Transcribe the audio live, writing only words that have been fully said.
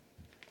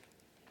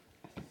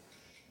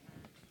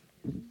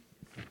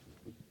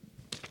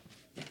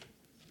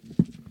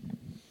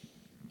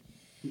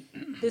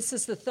This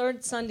is the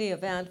third Sunday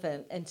of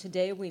Advent, and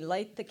today we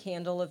light the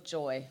candle of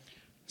joy.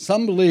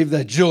 Some believe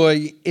that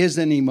joy is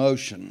an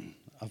emotion,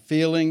 a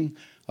feeling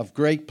of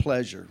great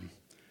pleasure.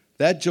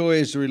 That joy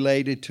is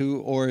related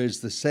to or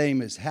is the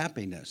same as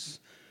happiness.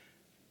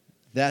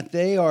 That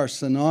they are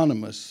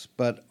synonymous,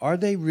 but are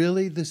they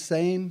really the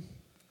same?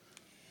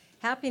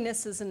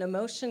 Happiness is an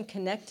emotion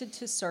connected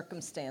to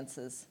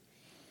circumstances.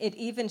 It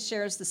even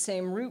shares the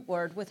same root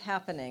word with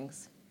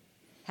happenings.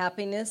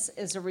 Happiness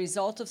is a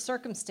result of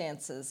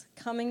circumstances,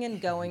 coming and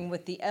going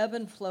with the ebb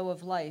and flow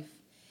of life,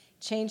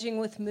 changing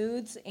with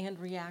moods and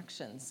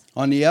reactions.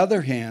 On the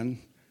other hand,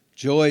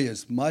 joy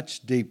is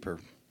much deeper.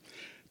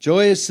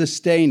 Joy is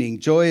sustaining.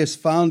 Joy is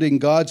found in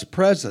God's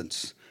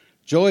presence.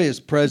 Joy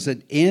is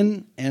present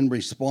in and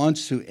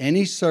response to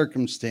any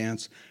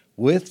circumstance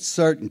with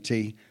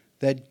certainty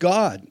that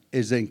God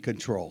is in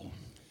control.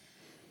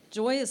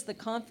 Joy is the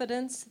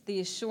confidence, the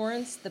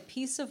assurance, the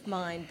peace of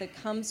mind that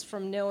comes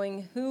from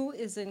knowing who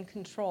is in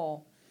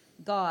control,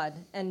 God,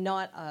 and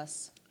not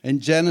us. In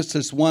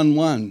Genesis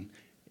 1:1,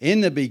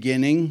 in the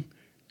beginning,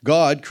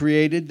 God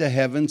created the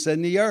heavens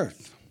and the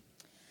earth.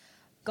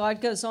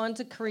 God goes on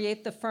to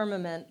create the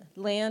firmament,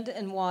 land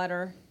and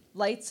water,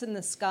 lights in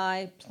the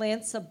sky,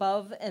 plants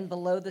above and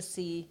below the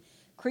sea,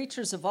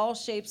 creatures of all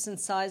shapes and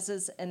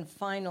sizes, and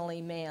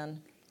finally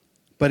man.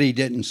 But he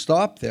didn't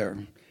stop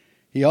there.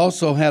 He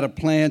also had a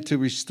plan to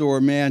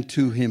restore man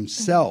to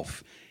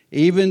himself,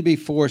 even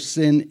before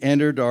sin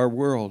entered our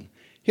world.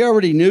 He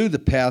already knew the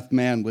path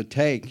man would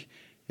take.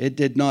 It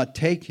did not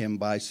take him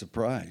by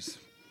surprise.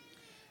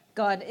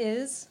 God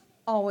is,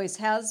 always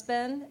has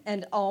been,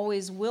 and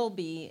always will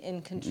be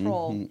in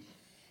control.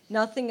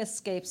 Nothing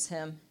escapes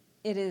him.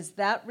 It is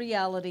that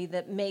reality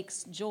that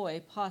makes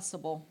joy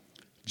possible.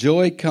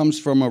 Joy comes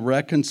from a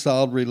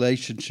reconciled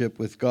relationship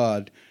with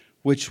God,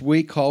 which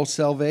we call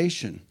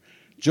salvation.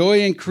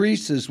 Joy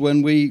increases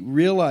when we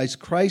realize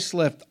Christ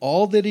left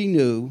all that he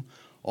knew,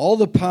 all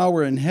the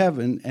power in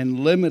heaven,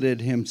 and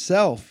limited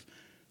himself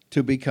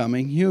to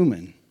becoming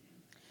human.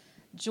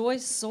 Joy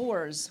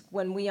soars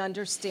when we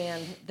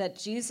understand that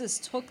Jesus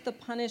took the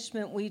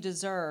punishment we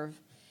deserve,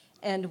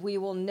 and we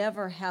will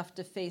never have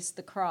to face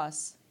the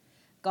cross.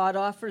 God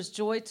offers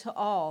joy to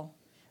all,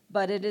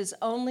 but it is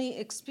only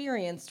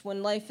experienced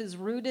when life is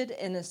rooted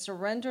in a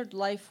surrendered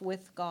life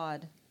with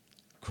God.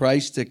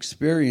 Christ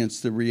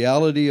experienced the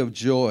reality of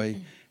joy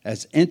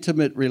as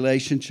intimate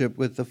relationship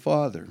with the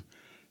Father.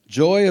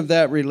 Joy of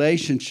that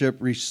relationship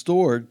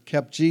restored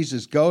kept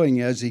Jesus going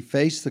as he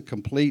faced the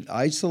complete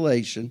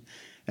isolation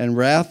and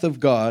wrath of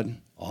God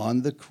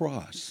on the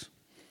cross.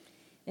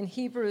 In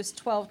Hebrews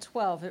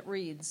 12:12 it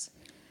reads,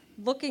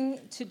 "Looking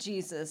to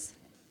Jesus,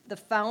 the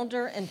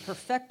founder and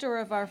perfecter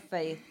of our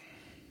faith,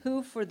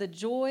 who for the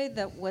joy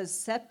that was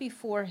set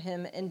before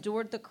him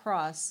endured the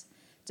cross,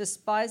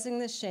 despising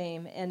the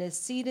shame, and is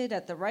seated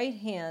at the right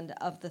hand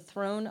of the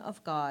throne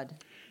of God."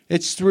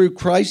 It's through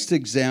Christ's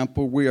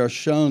example we are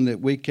shown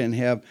that we can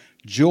have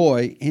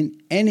joy in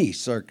any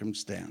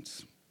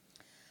circumstance.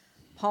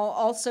 Paul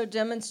also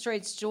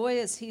demonstrates joy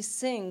as he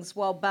sings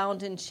while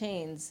bound in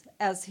chains,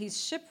 as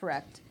he's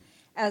shipwrecked,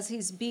 as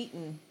he's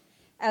beaten,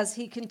 as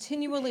he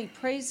continually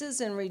praises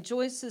and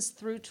rejoices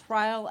through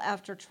trial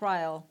after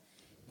trial.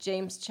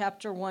 James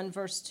chapter 1,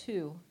 verse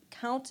 2,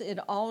 "Count it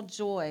all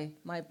joy,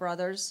 my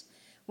brothers,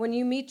 when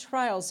you meet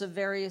trials of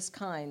various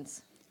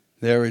kinds."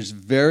 There is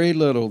very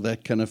little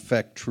that can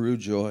affect true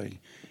joy.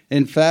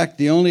 In fact,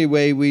 the only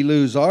way we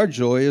lose our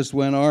joy is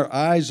when our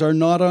eyes are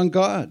not on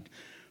God,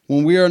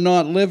 when we are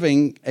not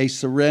living a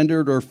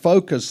surrendered or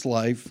focused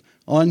life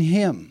on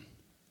him.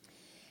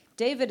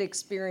 David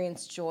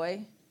experienced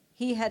joy.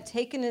 He had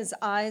taken his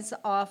eyes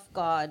off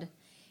God.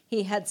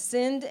 He had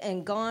sinned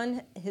and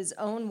gone his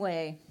own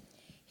way.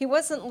 He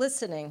wasn't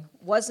listening,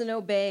 wasn't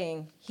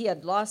obeying. He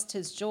had lost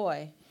his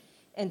joy.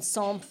 In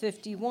Psalm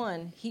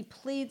 51, he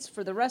pleads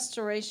for the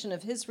restoration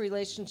of his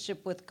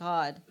relationship with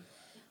God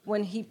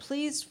when he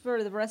pleads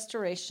for the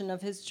restoration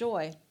of his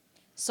joy.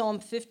 Psalm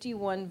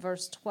 51,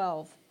 verse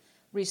 12,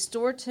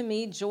 "Restore to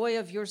me joy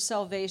of your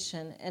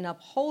salvation and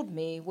uphold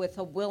me with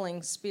a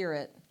willing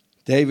spirit."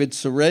 David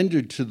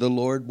surrendered to the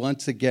Lord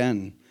once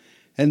again,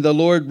 and the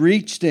Lord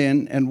reached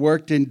in and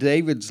worked in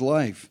David's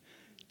life.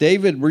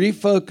 David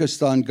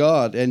refocused on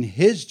God, and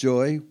his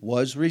joy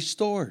was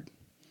restored.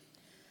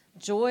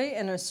 Joy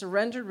and a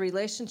surrendered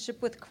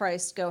relationship with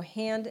Christ go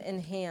hand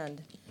in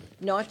hand,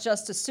 not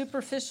just a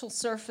superficial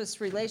surface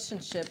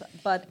relationship,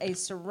 but a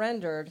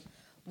surrendered,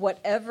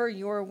 whatever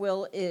your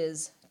will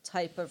is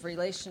type of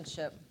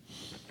relationship.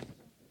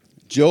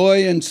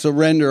 Joy and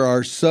surrender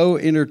are so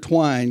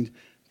intertwined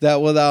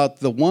that without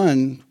the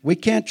one, we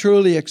can't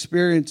truly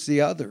experience the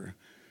other.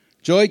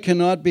 Joy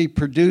cannot be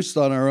produced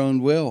on our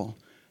own will,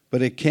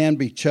 but it can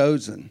be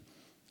chosen.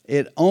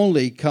 It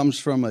only comes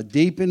from a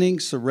deepening,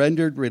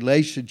 surrendered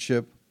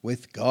relationship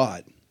with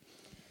God.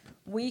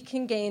 We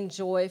can gain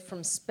joy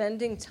from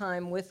spending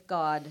time with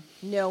God,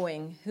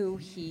 knowing who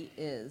he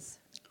is.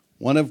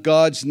 One of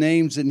God's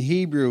names in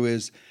Hebrew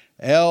is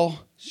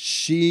El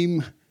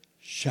Shem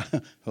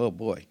Shah. Oh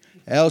boy.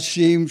 El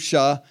Shem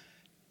Shah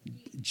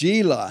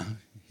Gila.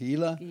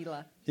 Gila?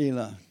 Gila.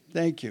 Gila.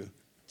 Thank you.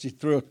 She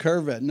threw a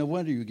curve at. No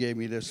wonder you gave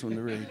me this one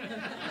to read.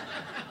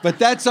 But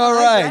that's all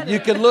right. You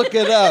can look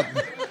it up.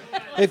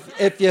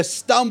 If you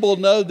stumble,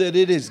 know that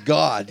it is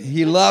God.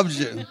 He loves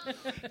you.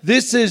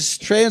 This is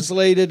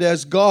translated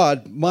as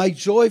God, my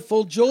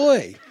joyful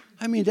joy.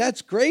 I mean,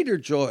 that's greater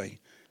joy.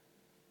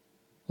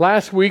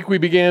 Last week, we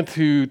began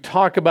to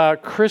talk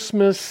about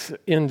Christmas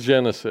in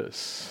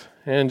Genesis.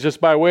 And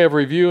just by way of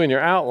review in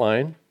your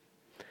outline,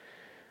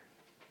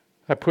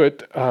 I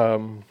put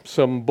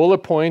some bullet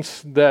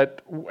points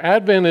that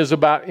Advent is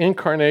about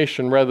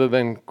incarnation rather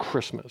than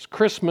Christmas.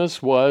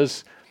 Christmas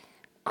was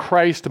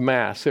Christ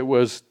Mass. It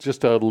was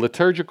just a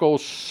liturgical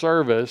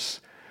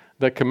service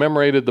that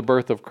commemorated the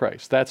birth of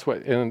Christ. That's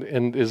what,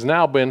 and has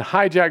now been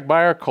hijacked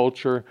by our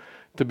culture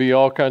to be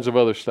all kinds of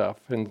other stuff.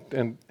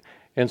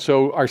 And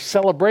so our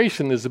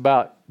celebration is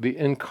about the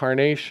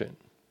incarnation.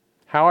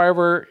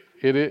 However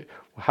it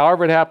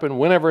happened,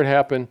 whenever it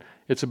happened,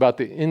 it's about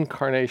the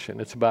incarnation.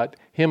 It's about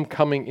him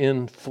coming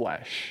in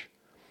flesh.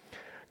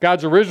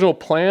 God's original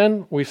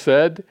plan, we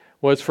said,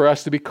 was for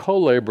us to be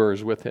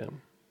co-laborers with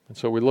him. And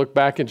so we looked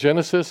back in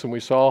Genesis and we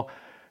saw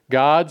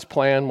God's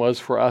plan was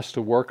for us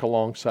to work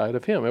alongside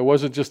of him. It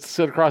wasn't just to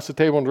sit across the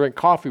table and drink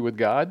coffee with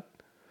God.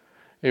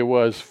 It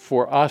was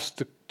for us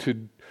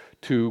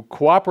to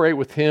cooperate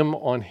with him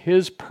on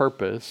his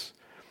purpose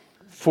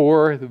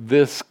for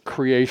this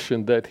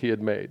creation that he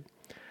had made.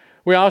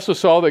 We also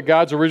saw that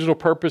God's original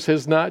purpose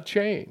has not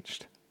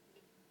changed.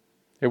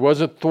 It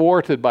wasn't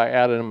thwarted by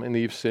Adam and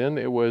Eve's sin.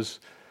 It was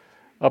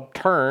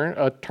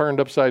turned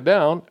upside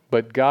down,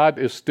 but God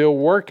is still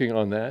working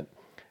on that,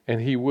 and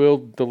he will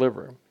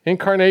deliver.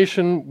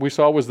 Incarnation, we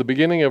saw, was the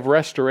beginning of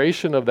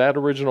restoration of that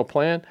original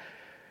plan,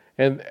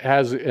 and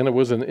it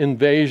was an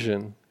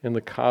invasion in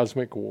the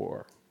cosmic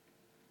war.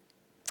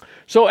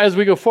 So as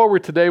we go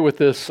forward today with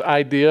this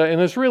idea,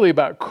 and it's really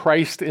about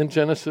Christ in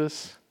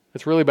Genesis,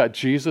 it's really about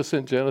Jesus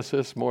in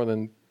Genesis more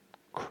than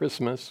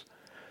Christmas.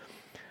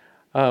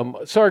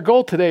 So our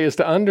goal today is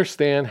to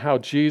understand how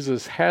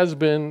Jesus has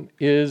been,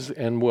 is,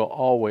 and will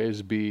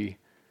always be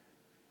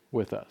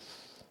with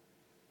us.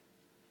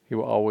 He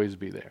will always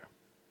be there.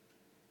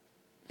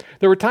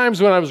 There were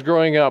times when I was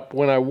growing up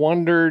when I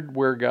wondered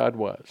where God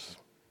was.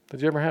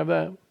 Did you ever have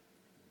that?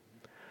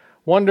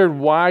 Wondered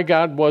why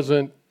God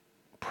wasn't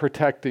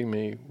protecting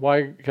me,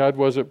 why God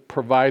wasn't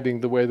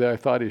providing the way that I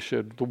thought he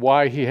should,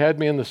 why he had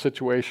me in the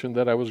situation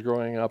that I was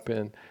growing up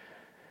in.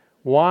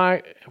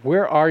 Why,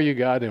 where are you,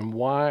 God, and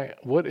why,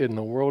 what in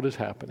the world is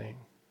happening?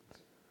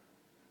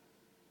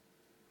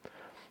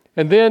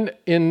 And then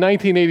in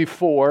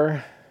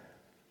 1984,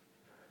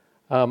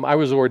 I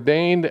was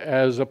ordained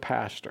as a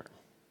pastor.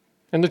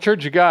 In the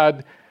Church of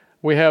God,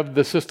 we have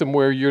the system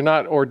where you're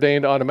not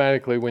ordained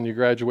automatically when you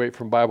graduate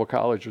from Bible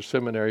college or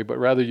seminary, but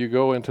rather you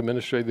go into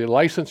ministry, they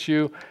license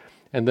you,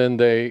 and then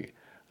they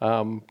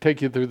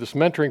take you through this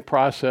mentoring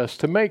process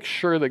to make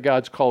sure that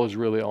God's call is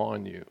really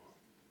on you.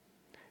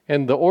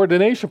 And the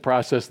ordination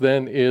process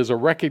then is a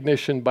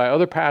recognition by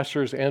other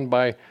pastors and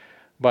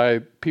by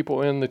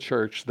people in the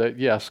church that,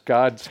 yes,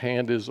 God's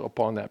hand is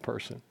upon that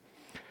person.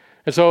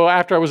 And so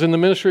after I was in the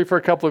ministry for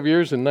a couple of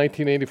years, in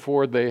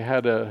 1984,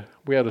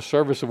 we had a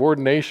service of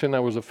ordination.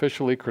 I was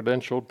officially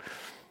credentialed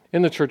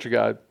in the Church of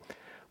God.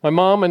 My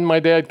mom and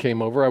my dad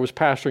came over. I was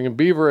pastoring in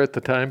Beaver at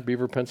the time,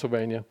 Beaver,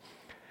 Pennsylvania.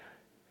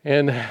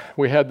 And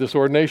we had this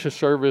ordination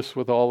service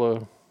with all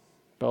the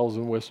bells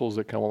and whistles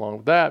that come along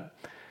with that.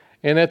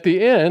 And at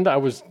the end, I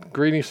was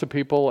greeting some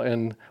people,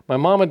 and my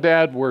mom and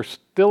dad were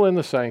still in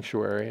the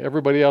sanctuary.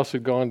 Everybody else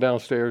had gone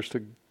downstairs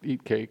to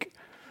eat cake,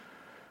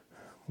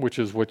 which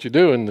is what you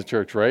do in the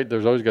church, right?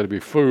 There's always got to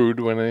be food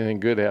when anything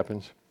good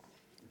happens.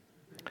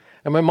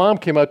 And my mom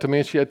came up to me,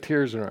 and she had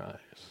tears in her eyes.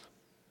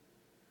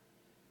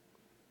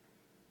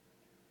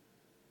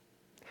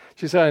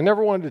 She said, I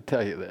never wanted to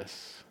tell you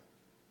this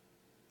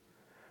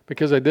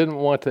because I didn't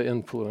want to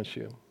influence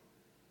you.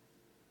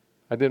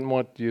 I didn't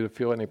want you to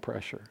feel any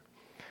pressure.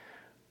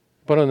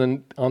 But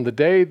on the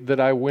day that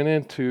I went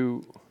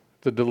into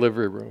the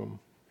delivery room,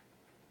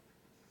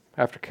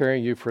 after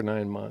carrying you for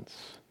 9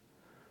 months,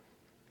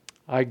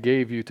 I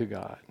gave you to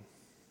God.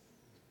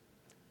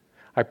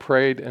 I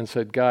prayed and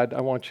said, God,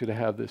 I want you to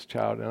have this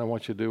child, and I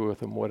want you to do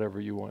with him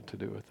whatever you want to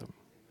do with him.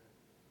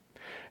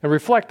 And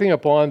reflecting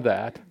upon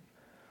that,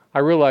 I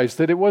realized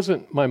that it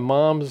wasn't my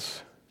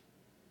mom's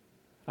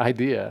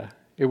idea.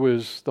 It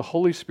was the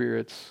Holy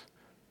Spirit's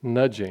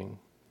nudging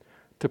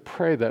to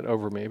pray that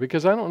over me,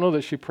 because I don't know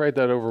that she prayed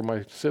that over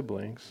my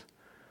siblings.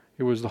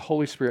 It was the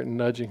Holy Spirit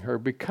nudging her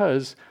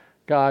because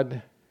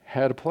God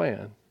had a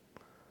plan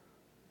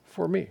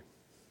for me.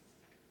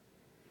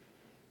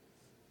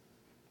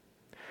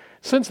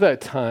 Since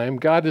that time,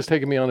 God has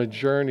taken me on a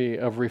journey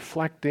of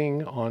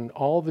reflecting on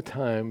all the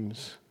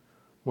times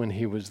when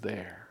he was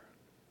there.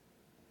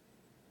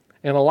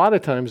 And a lot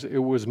of times it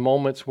was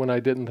moments when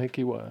I didn't think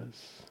he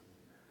was,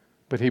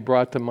 but he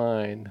brought to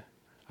mind,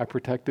 I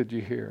protected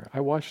you here. I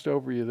watched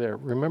over you there.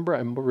 Remember,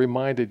 I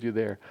reminded you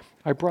there.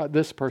 I brought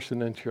this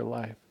person into your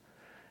life.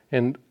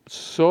 And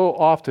so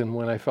often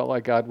when I felt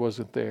like God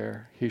wasn't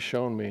there, He's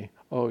shown me,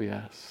 oh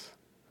yes,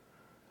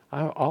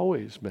 I've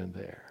always been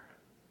there.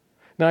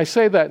 Now I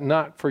say that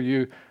not for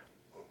you,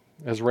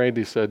 as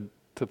Randy said,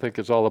 to think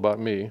it's all about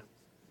me.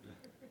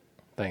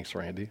 Thanks,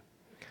 Randy.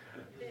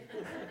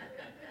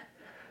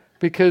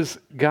 Because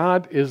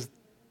God is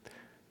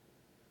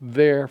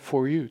there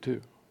for you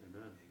too.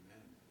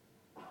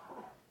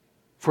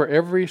 For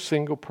every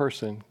single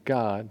person,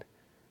 God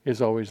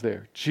is always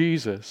there.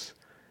 Jesus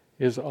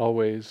is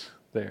always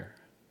there.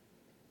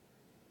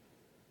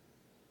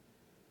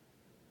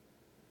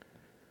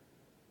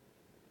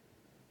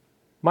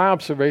 My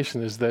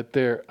observation is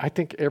that I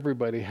think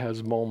everybody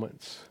has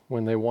moments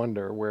when they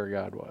wonder where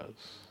God was,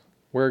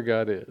 where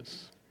God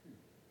is.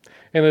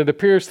 And it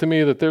appears to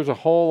me that there's a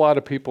whole lot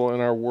of people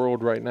in our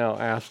world right now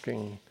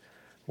asking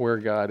where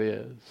God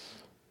is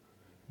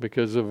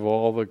because of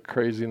all the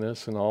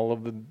craziness and all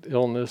of the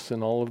illness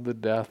and all of the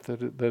death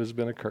that has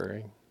been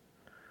occurring.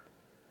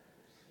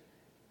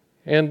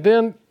 And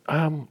then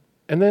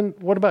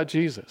what about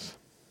Jesus?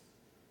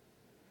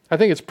 I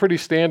think it's pretty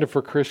standard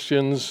for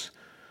Christians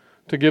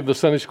to give the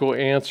Sunday school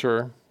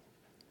answer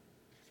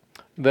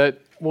that,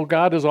 well,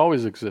 God has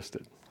always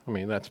existed. I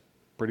mean, that's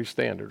pretty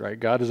standard, right?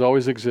 God has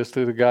always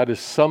existed. God is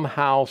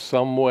somehow,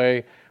 some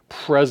way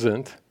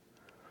present.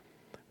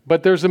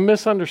 But there's a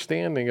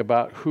misunderstanding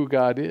about who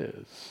God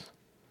is.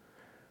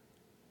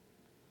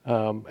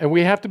 And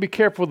we have to be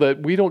careful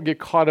that we don't get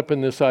caught up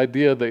in this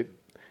idea that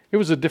it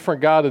was a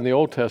different God in the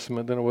Old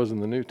Testament than it was in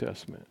the New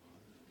Testament.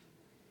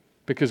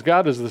 Because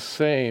God is the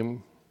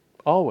same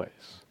always.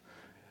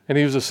 And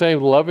He was the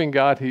same loving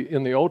God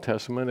in the Old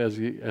Testament as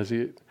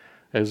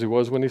he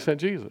was when He sent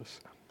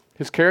Jesus.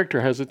 His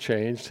character hasn't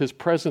changed. His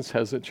presence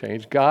hasn't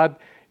changed. God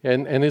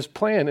and His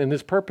plan and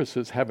His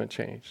purposes haven't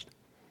changed.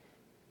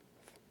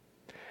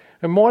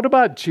 And what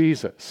about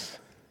Jesus?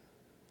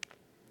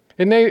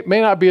 It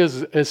may not be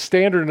as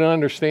standard an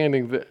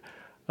understanding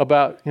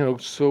about,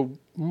 so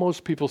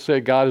most people say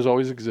God has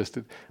always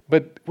existed.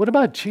 But what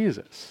about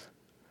Jesus?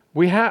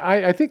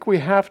 I think we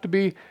have to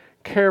be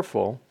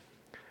careful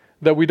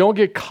that we don't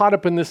get caught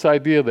up in this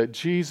idea that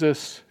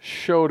Jesus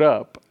showed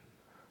up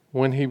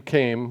when He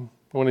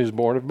was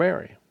born of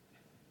Mary.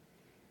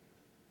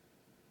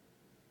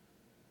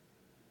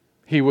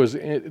 He was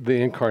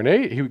the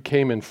incarnate. He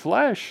came in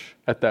flesh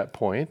at that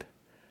point.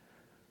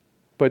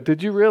 But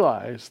did you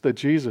realize that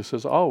Jesus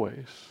has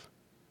always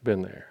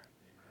been there?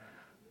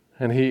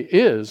 And He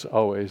is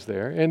always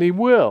there, and He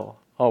will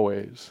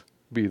always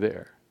be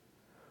there.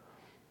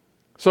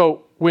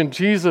 So when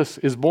Jesus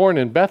is born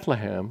in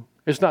Bethlehem,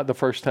 it's not the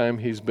first time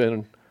He's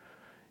been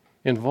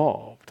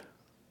involved.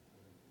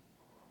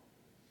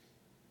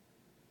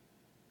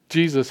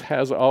 Jesus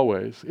is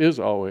always,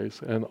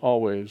 and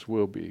always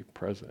will be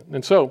present.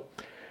 And so,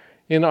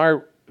 in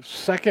our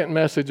second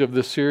message of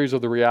this series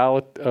of the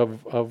reality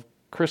of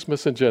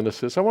Christmas and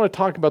Genesis, I want to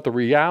talk about the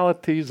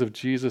realities of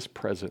Jesus'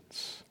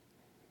 presence.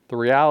 The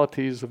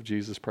realities of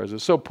Jesus'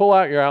 presence. So pull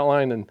out your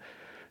outline and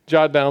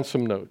jot down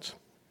some notes.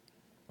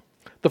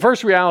 The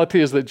first reality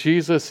is that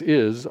Jesus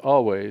is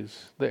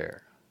always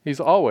there. He's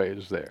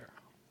always there.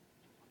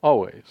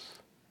 Always.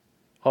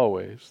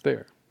 Always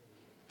there.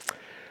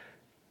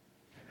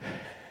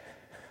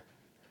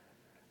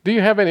 Do you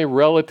have any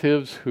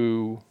relatives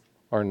who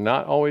are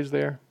not always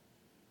there?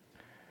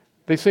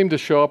 They seem to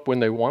show up when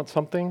they want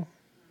something,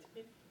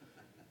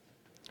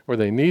 or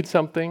they need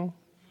something,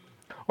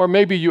 or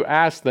maybe you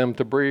ask them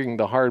to bring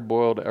the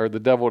hard-boiled or the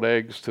deviled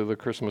eggs to the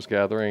Christmas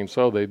gathering,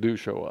 so they do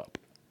show up.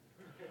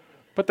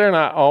 But they're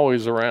not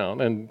always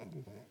around, and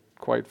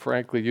quite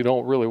frankly, you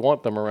don't really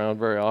want them around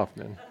very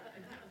often,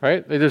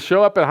 right? They just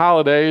show up at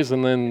holidays,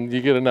 and then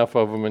you get enough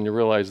of them, and you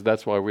realize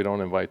that's why we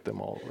don't invite them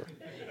all over.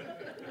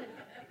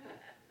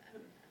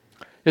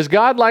 Is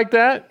God like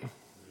that?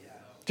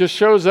 Just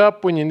shows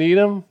up when you need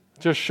Him?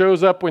 Just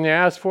shows up when you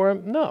ask for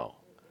Him? No.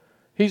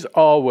 He's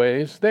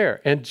always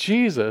there. And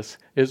Jesus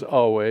is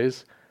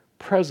always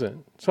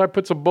present. So I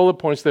put some bullet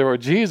points there where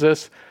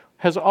Jesus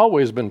has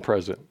always been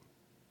present.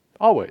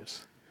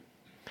 Always.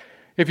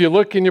 If you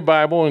look in your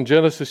Bible in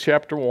Genesis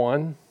chapter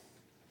 1,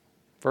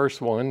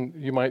 verse 1,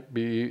 you might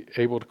be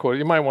able to quote it.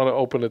 You might want to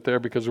open it there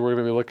because we're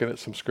going to be looking at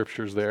some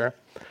scriptures there.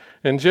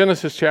 In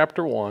Genesis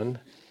chapter 1,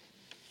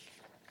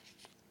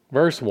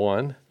 verse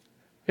 1,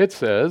 it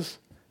says,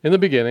 in the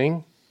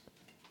beginning,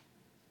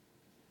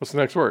 what's the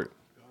next word?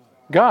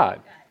 God.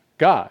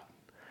 God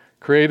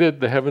created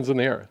the heavens and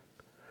the earth.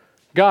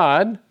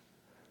 God,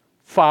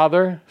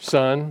 Father,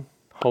 Son,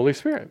 Holy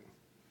Spirit.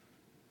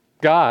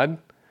 God,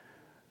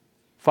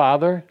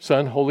 Father,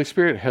 Son, Holy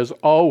Spirit has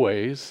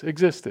always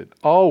existed.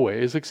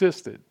 Always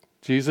existed.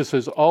 Jesus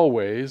has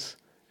always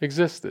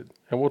existed.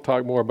 And we'll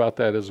talk more about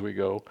that as we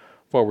go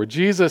forward.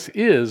 Jesus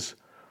is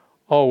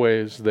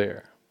always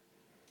there.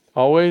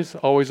 Always,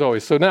 always,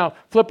 always. So now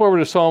flip over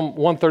to Psalm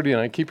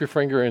 139. Keep your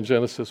finger in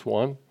Genesis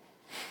 1.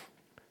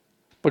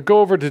 But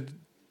go over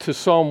to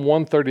Psalm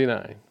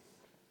 139.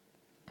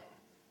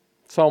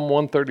 Psalm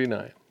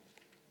 139.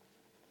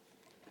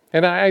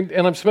 And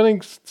I'm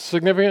spending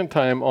significant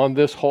time on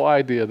this whole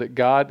idea that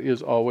God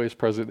is always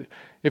present.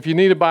 If you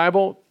need a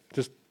Bible,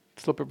 just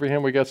slip up your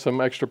hand. We got some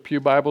extra pew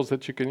Bibles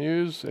that you can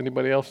use.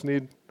 Anybody else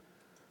need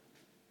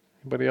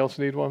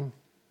one?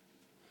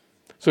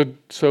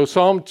 So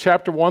Psalm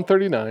chapter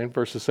 139,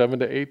 verses 7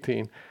 to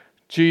 18.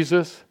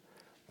 Jesus,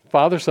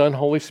 Father, Son,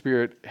 Holy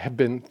Spirit have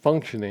been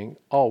functioning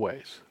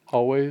always,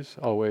 always,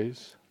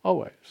 always,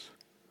 always.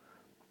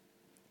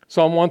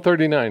 Psalm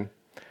 139.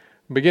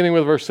 Beginning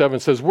with verse 7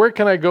 says, "Where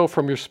can I go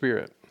from your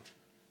spirit?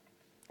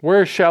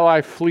 Where shall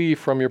I flee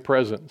from your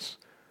presence?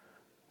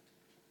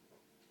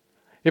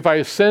 If I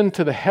ascend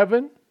to the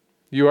heaven,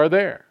 you are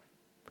there.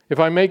 If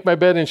I make my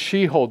bed in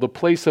Sheol, the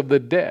place of the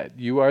dead,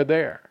 you are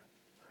there.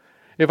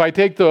 If I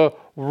take the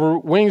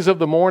wings of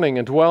the morning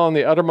and dwell in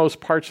the uttermost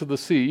parts of the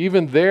sea,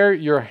 even there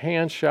your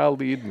hand shall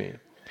lead me,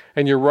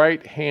 and your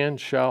right hand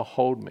shall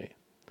hold me.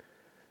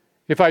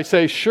 If I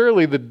say,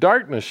 surely the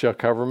darkness shall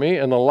cover me,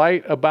 and the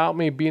light about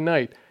me be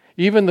night,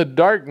 even the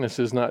darkness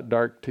is not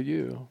dark to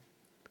you.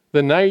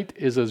 The night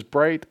is as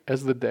bright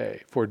as the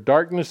day, for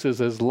darkness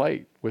is as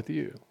light with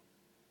you."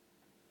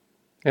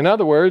 In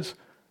other words,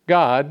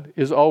 God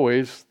is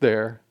always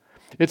there.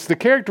 It's the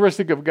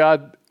characteristic of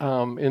God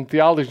in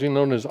theology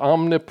known as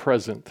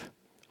omnipresent.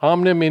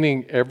 Omni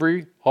meaning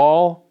every,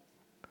 all,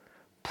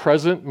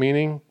 present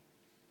meaning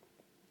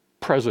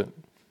present.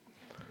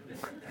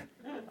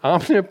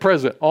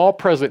 Omnipresent, all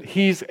present.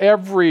 He's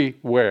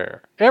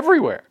everywhere,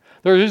 everywhere.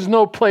 There is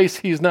no place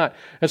he's not.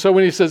 And so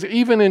when he says,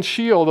 even in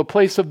Sheol, the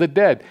place of the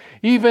dead,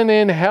 even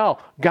in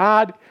hell,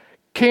 God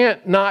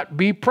can't not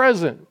be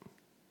present,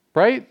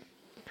 right?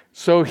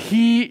 So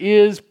he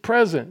is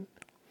present.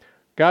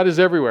 God is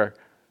everywhere.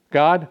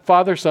 God,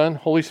 Father, Son,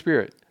 Holy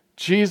Spirit.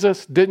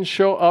 Jesus didn't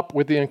show up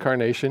with the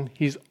incarnation.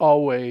 He's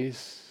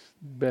always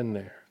been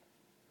there.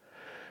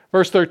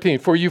 Verse 13,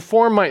 "For you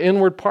formed my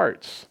inward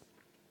parts.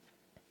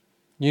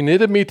 You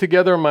knitted me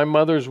together in my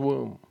mother's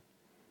womb.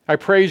 I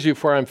praise you,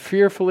 for I'm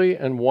fearfully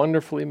and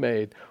wonderfully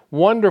made.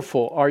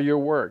 Wonderful are your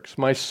works.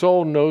 My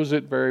soul knows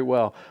it very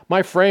well.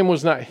 My frame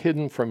was not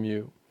hidden from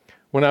you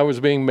when I was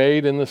being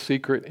made in the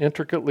secret,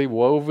 intricately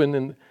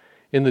woven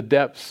in the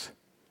depths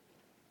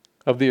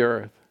of the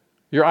earth.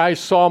 Your eyes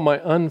saw my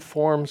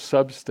unformed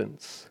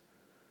substance.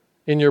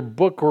 In your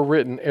book were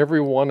written, every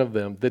one of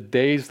them, the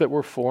days that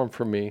were formed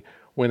for me,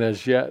 when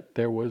as yet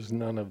there was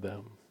none of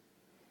them."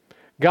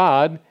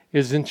 God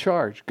is in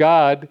charge.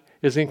 God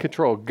is in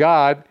control.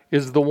 God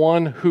is the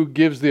one who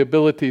gives the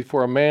ability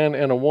for a man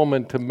and a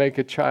woman to make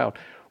a child,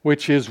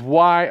 which is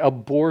why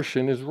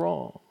abortion is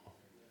wrong.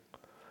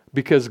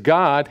 Because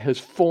God has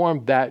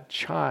formed that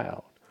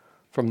child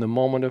from the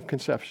moment of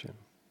conception.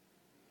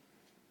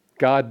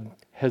 God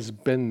has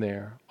been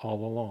there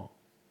all along.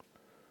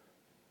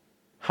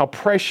 How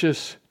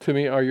precious to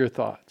me are your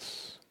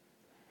thoughts.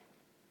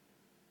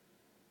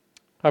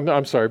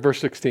 I'm sorry, verse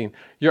 16.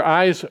 Your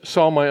eyes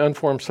saw my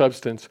unformed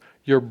substance.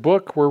 Your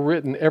book were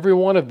written, every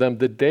one of them,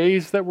 the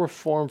days that were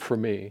formed for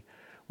me,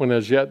 when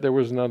as yet there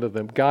was none of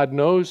them. God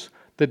knows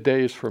the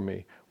days for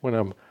me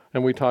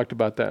and we talked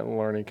about that in the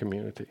learning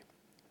community.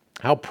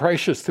 How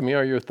precious to me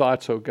are your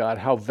thoughts, O God.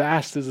 How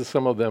vast is the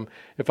sum of them.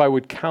 If I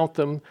would count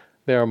them,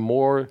 they are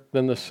more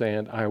than the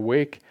sand. I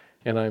awake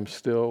and I am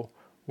still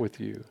with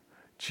you.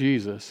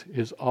 Jesus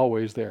is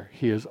always there.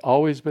 He has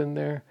always been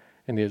there,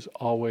 and he is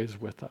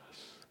always with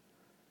us.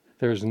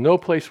 There's no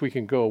place we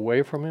can go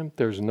away from him.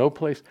 There's no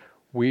place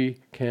we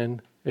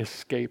can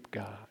escape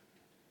God.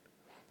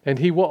 And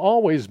he will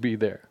always be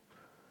there.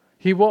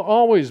 He will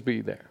always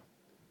be there.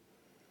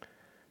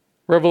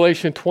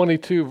 Revelation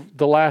 22,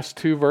 the last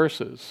two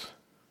verses.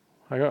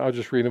 I'll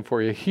just read them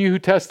for you. He who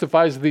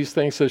testifies of these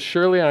things says,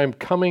 surely I am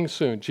coming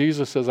soon.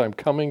 Jesus says, I'm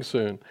coming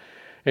soon.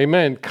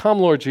 Amen. Come,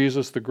 Lord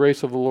Jesus. The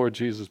grace of the Lord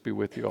Jesus be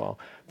with you all.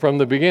 From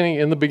the beginning,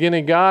 in the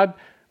beginning, God,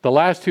 the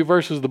last two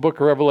verses of the book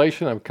of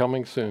Revelation, I'm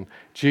coming soon.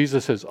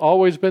 Jesus has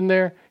always been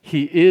there.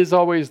 He is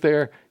always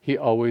there. He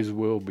always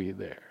will be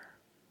there.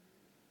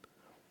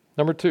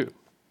 Number two,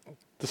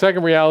 the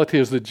second reality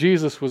is that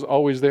Jesus was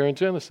always there in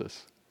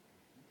Genesis.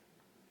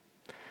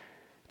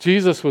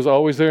 Jesus was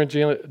always there in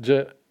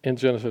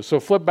Genesis. So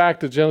flip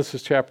back to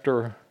Genesis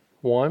chapter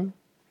 1.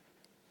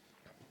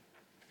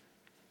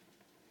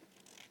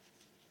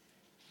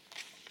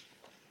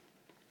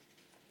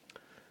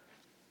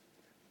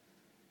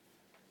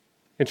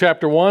 In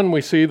chapter 1,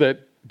 we see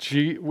that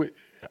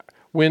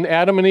when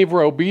Adam and Eve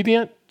were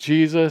obedient,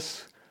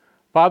 Jesus,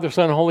 Father,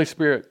 Son, Holy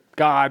Spirit,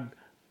 God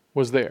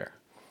was there.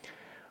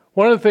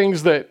 One of the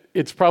things that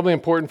it's probably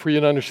important for you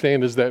to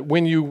understand is that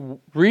when you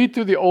read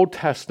through the Old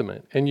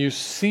Testament and you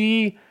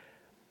see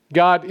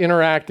God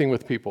interacting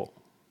with people,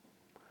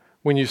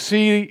 when you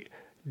see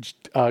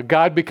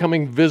God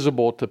becoming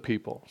visible to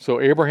people. So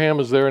Abraham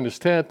is there in his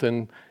tent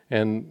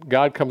and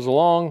God comes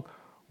along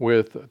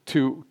with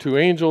two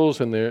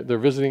angels and they're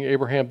visiting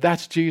Abraham.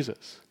 That's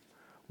Jesus.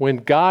 When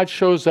God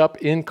shows up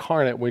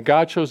incarnate, when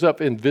God shows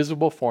up in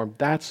visible form,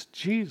 that's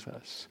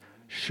Jesus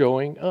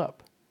showing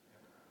up.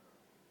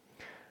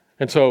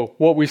 And so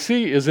what we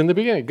see is in the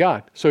beginning,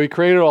 God. So he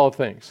created all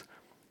things.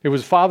 It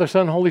was Father,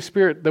 Son, Holy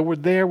Spirit that were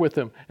there with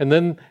him.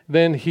 And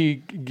then he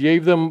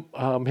gave them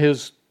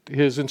his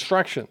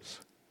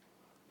instructions.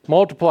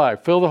 Multiply,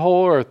 fill the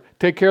whole earth,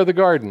 take care of the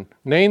garden,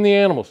 name the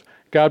animals.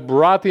 God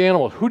brought the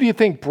animals. Who do you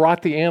think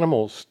brought the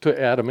animals to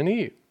Adam and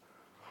Eve? It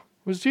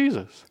was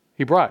Jesus.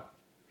 He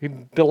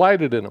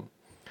delighted in them.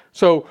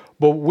 So,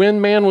 but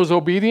when man was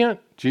obedient,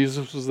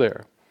 Jesus was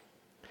there.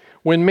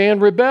 When man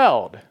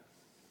rebelled,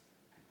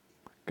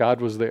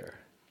 God was there,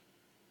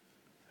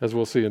 as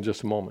we'll see in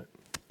just a moment.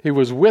 He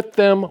was with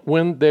them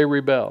when they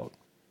rebelled.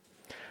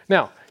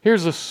 Now,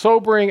 here's a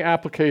sobering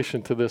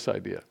application to this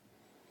idea.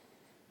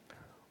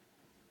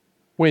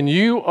 When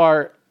you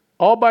are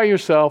all by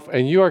yourself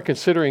and you are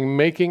considering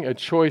making a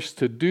choice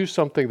to do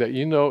something that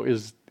you know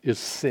is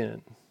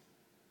sin,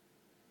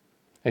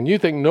 and you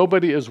think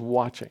nobody is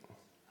watching,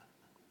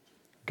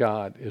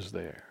 God is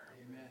there.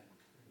 Amen.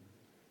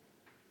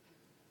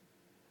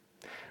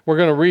 We're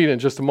going to read in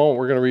just a moment,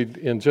 we're going to read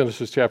in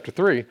Genesis chapter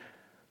 3.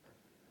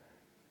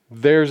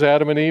 There's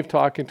Adam and Eve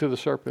talking to the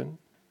serpent,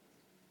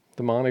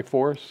 demonic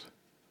force.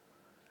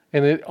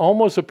 And it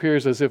almost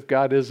appears as if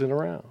God isn't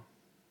around.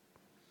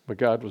 But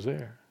God was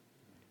there.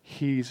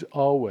 He's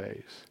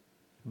always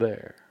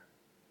there.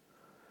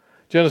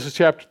 Genesis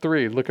chapter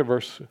 3, look at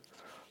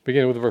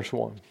beginning with verse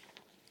 1.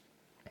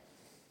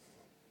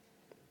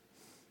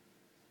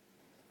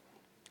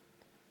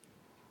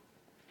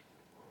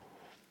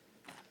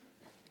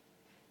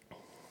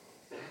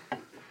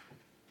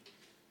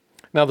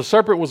 Now the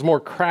serpent was more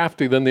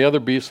crafty than the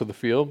other beasts of the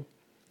field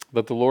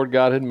that the Lord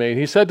God had made.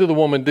 He said to the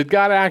woman, did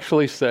God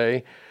actually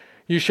say,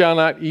 you shall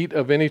not eat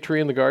of any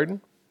tree in the garden?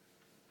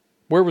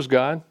 Where was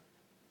God?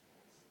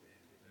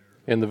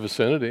 In the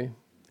vicinity.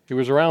 He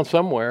was around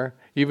somewhere.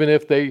 Even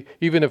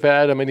if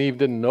Adam and Eve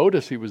didn't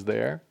notice he was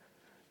there,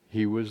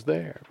 he was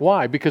there.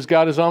 Why? Because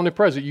God is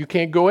omnipresent. You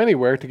can't go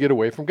anywhere to get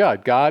away from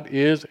God. God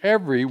is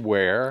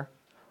everywhere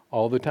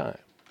all the time.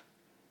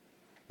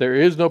 There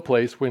is no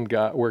place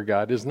where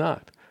God is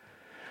not.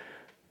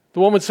 The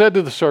woman said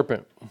to the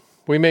serpent,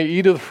 we may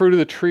eat of the fruit of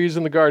the trees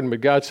in the garden,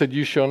 but God said,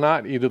 you shall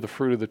not eat of the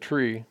fruit of the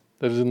tree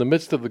that is in the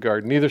midst of the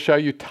garden, neither shall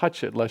you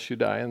touch it lest you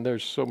die. And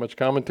there's so much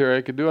commentary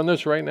I could do on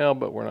this right now,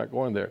 but we're not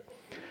going there.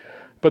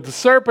 But the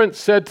serpent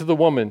said to the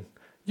woman,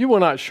 you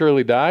will not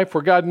surely die,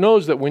 for God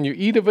knows that when you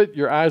eat of it,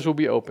 your eyes will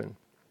be open,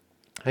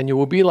 and you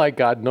will be like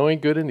God, knowing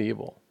good and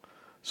evil.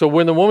 So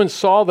when the woman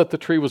saw that the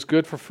tree was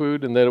good for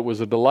food, and that it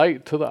was a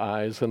delight to the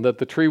eyes, and that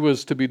the tree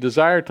was to be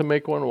desired to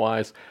make one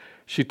wise,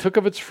 she took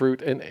of its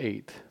fruit and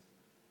ate.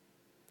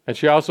 And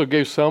she also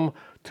gave some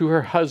to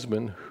her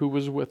husband who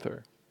was with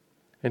her,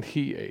 and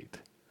he ate.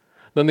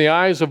 Then the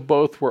eyes of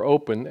both were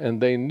opened,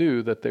 and they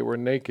knew that they were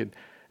naked.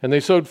 And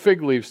they sewed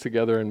fig leaves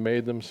together and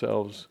made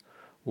themselves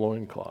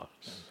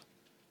loincloths.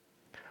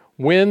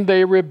 When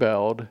they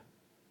rebelled,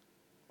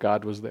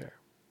 God was there.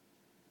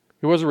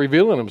 He wasn't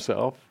revealing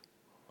himself.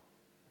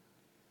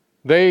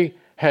 They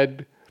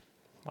had,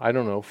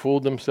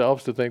 fooled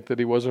themselves to think that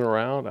he wasn't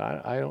around.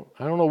 I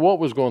don't know what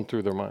was going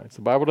through their minds.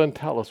 The Bible doesn't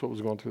tell us what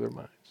was going through their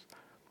minds.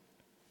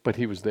 But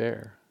he was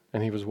there,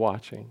 and he was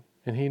watching,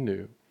 and he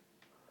knew.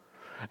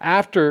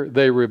 After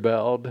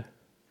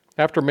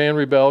man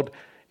rebelled,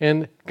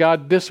 and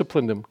God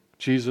disciplined him,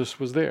 Jesus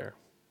was there.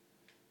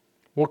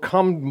 We'll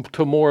come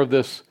to more of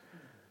this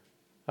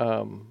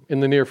in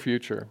the near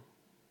future.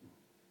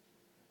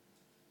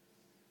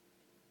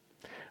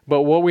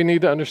 But what we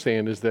need to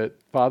understand is that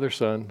Father,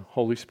 Son,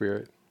 Holy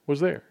Spirit was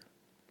there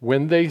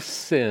when they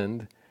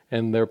sinned,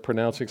 and they're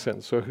pronouncing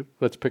sentence. So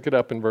let's pick it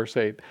up in verse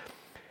 8.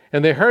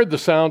 And they heard the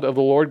sound of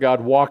the Lord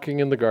God walking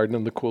in the garden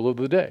in the cool of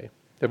the day.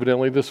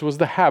 Evidently, this was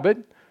the habit.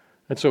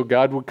 And so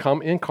God would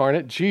come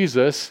incarnate.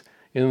 Jesus,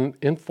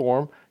 in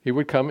form, he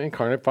would come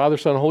incarnate. Father,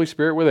 Son, Holy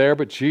Spirit were there,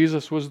 but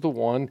Jesus was the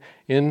one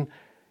in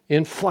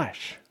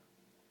flesh.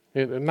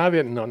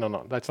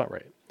 No, that's not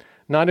right.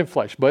 Not in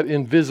flesh, but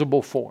in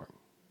visible form.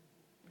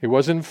 He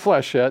wasn't in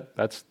flesh yet.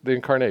 That's the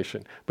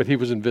incarnation. But he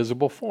was in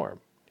visible form.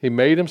 He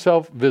made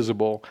himself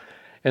visible,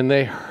 and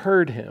they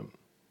heard him.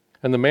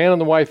 And the man and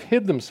the wife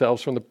hid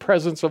themselves from the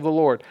presence of the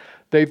Lord.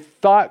 They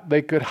thought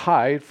they could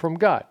hide from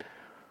God.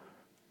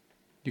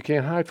 You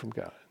can't hide from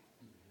God.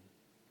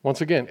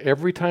 Once again,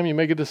 every time you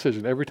make a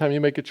decision, every time you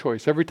make a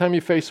choice, every time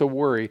you face a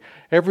worry,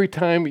 every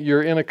time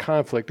you're in a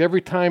conflict,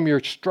 every time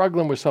you're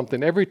struggling with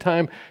something, every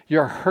time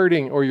you're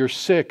hurting or you're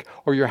sick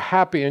or you're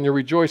happy and you're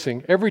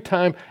rejoicing, every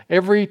time,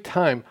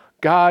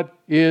 God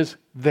is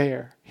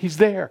there. He's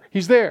there.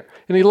 He's there.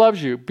 And he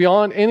loves you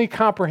beyond any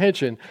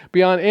comprehension,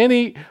 beyond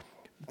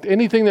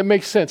anything that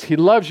makes sense. He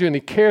loves you and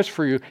he cares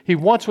for you. He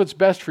wants what's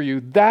best for you.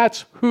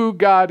 That's who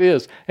God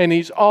is. And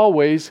he's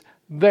always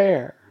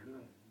there.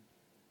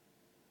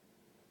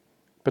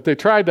 But they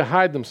tried to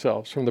hide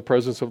themselves from the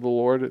presence of the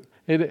Lord.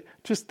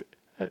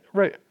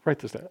 Write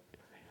this down.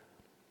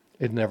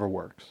 It never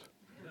works.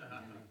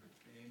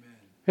 Amen.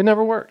 It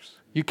never works.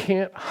 You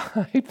can't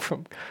hide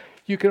from,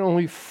 you can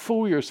only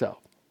fool yourself.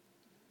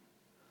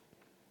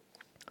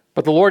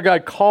 But the Lord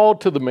God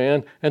called to the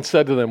man and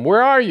said to them,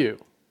 where are you?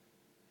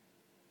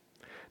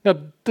 Now,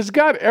 does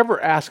God ever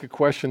ask a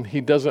question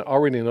he doesn't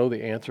already know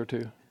the answer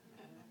to?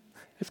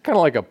 It's kind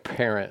of like a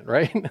parent,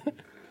 right?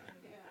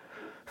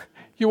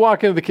 You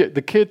walk into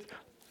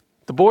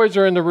the boys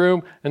are in the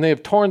room, and they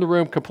have torn the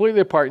room completely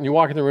apart, and you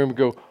walk in the room and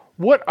go,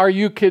 what are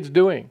you kids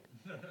doing?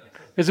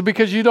 Is it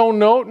because you don't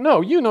know?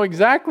 No, you know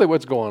exactly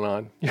what's going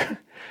on.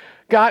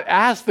 God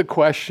asked the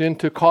question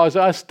to cause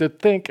us to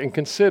think and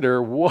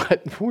consider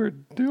what we're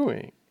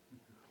doing.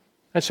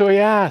 And so he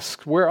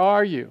asks, where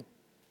are you?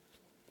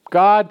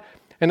 God,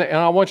 and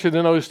I want you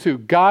to notice too,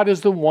 God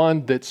is the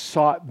one that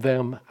sought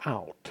them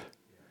out.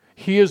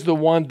 He is the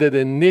one that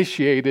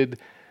initiated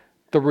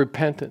the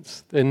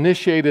repentance,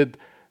 initiated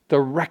the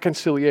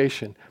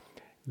reconciliation.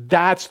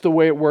 That's the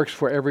way it works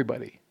for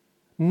everybody.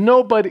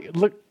 Nobody,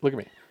 look at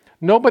me.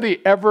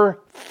 Nobody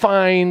ever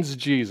finds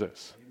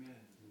Jesus.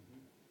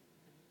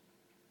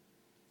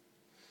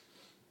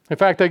 In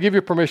fact, I give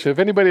you permission. If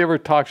anybody ever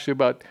talks to you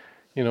about,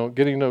 getting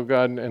to know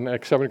God and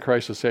accepting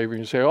Christ as Savior,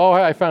 and you say, oh,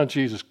 I found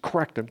Jesus,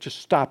 correct him. Just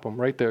stop him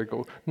right there.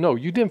 Go, no,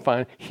 you didn't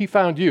find him. He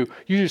found you.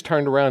 You just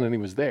turned around and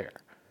he was there,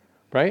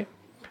 right?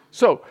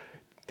 So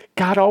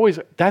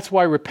that's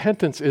why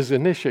repentance is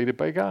initiated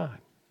by God.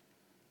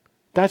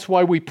 That's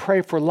why we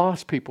pray for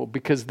lost people,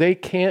 because they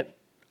can't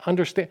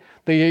understand.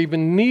 They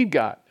even need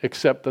God,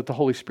 except that the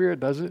Holy Spirit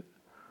does it.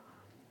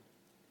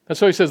 And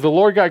so he says, the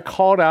Lord God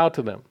called out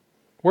to them,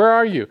 where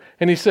are you?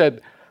 And he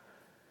said,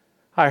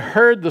 I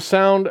heard the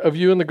sound of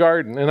you in the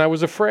garden, and I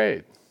was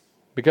afraid,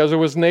 because I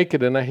was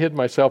naked, and I hid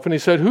myself. And he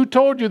said, who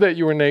told you that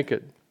you were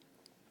naked?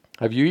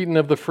 Have you eaten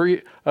of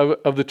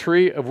the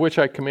tree of which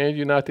I command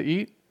you not to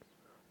eat?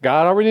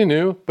 God already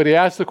knew, but he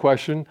asked the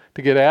question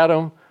to get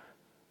Adam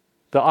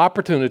the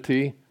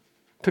opportunity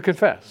to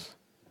confess.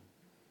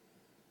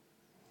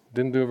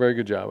 Didn't do a very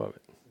good job of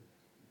it.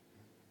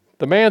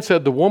 The man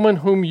said, the woman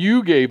whom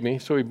you gave me,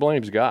 so he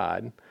blames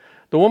God,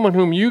 the woman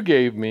whom you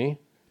gave me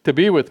to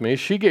be with me,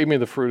 she gave me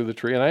the fruit of the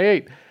tree, and I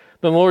ate.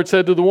 Then the Lord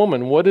said to the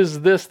woman, what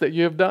is this that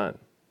you have done?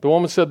 The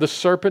woman said, the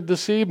serpent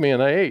deceived me,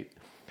 and I ate.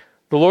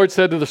 The Lord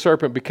said to the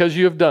serpent, because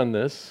you have done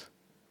this,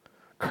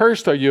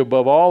 cursed are you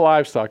above all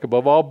livestock,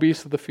 above all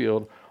beasts of the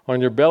field. On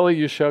your belly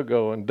you shall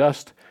go, and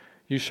dust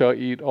you shall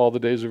eat all the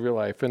days of your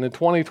life. And in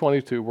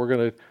 2022, we're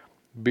going to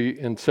be,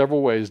 in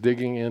several ways,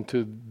 digging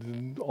into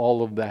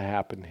all of that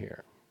happened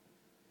here.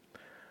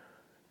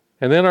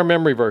 And then our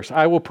memory verse,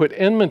 I will put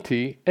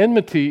enmity.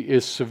 Enmity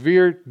is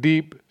severe,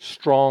 deep,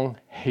 strong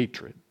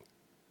hatred,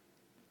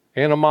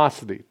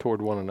 animosity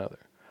toward one another.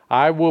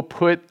 I will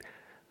put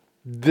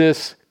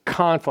this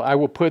conflict, I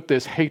will put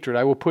this hatred,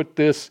 I will put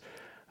this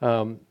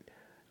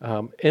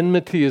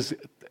enmity is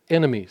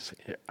enemies.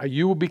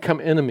 You will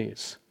become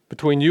enemies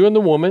between you and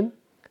the woman,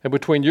 and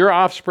between your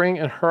offspring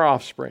and her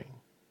offspring.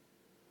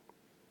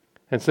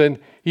 And then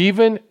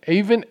even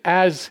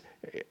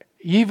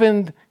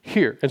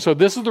here. And so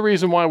this is the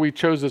reason why we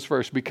chose this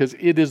verse, because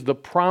it is the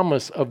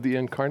promise of the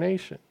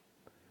incarnation.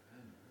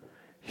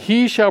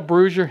 He shall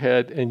bruise your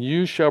head, and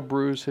you shall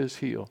bruise his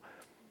heel.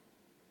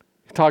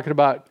 Talking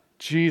about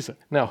Jesus.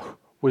 Now,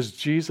 was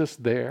Jesus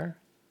there?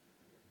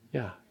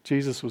 Yeah,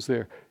 Jesus was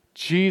there.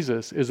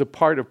 Jesus is a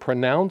part of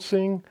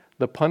pronouncing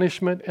the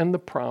punishment and the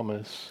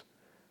promise,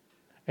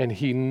 and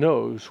he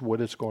knows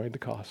what it's going to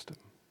cost him.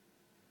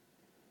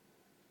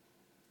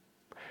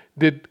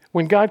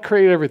 When God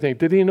created everything,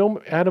 did he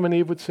know Adam and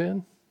Eve would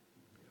sin?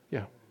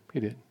 Yeah, he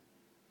did.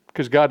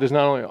 Because God is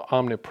not only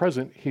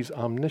omnipresent, he's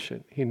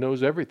omniscient. He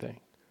knows everything.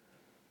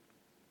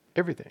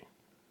 Everything.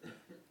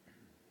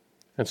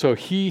 And so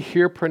he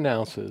here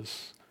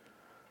pronounces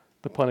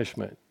the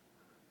punishment.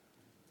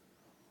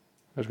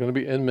 There's going to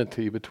be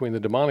enmity between the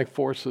demonic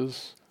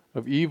forces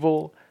of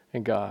evil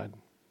and God.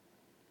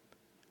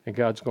 And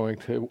God's going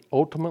to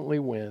ultimately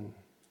win.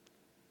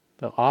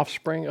 The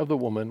offspring of the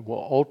woman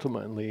will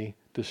ultimately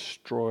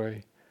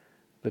destroy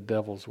the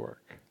devil's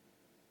work.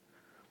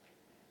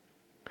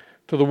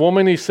 To the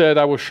woman he said,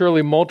 I will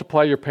surely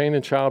multiply your pain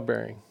in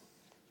childbearing.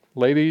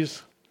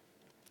 Ladies,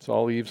 it's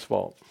all Eve's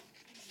fault.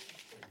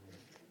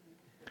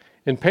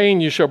 In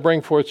pain you shall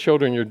bring forth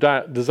children. Your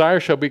desire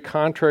shall be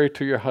contrary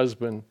to your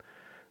husband,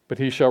 but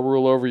he shall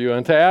rule over you.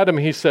 And to Adam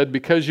he said,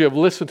 because you have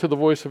listened to the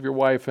voice of your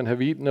wife and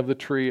have eaten of the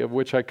tree of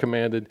which I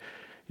commanded,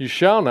 you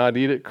shall not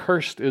eat it.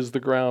 Cursed is the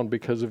ground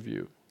because of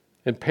you.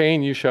 In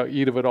pain you shall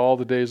eat of it all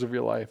the days of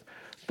your life.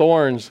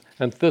 Thorns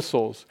and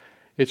thistles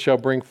it shall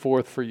bring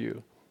forth for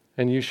you,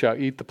 and you shall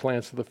eat the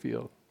plants of the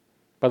field.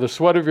 By the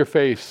sweat of your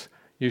face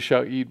you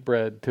shall eat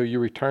bread till you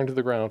return to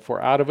the ground,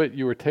 for out of it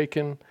you were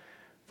taken,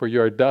 for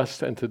you are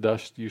dust, and to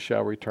dust you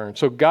shall return.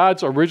 So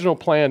God's original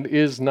plan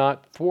is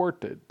not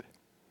thwarted.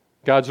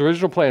 God's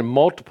original plan,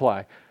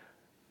 multiply,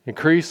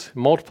 increase,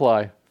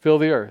 multiply, fill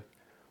the earth.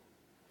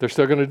 They're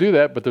still going to do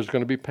that, but there's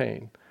going to be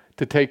pain.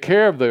 To take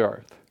care of the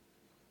earth,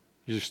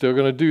 you're still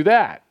going to do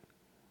that,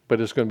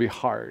 but it's going to be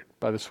hard.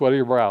 By the sweat of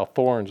your brow,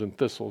 thorns and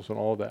thistles and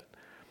all that.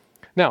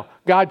 Now,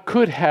 God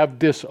could have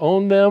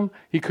disowned them.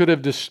 He could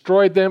have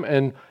destroyed them,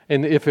 and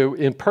if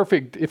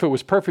it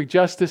was perfect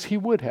justice, he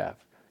would have.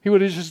 He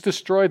would have just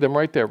destroyed them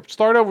right there.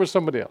 Start over with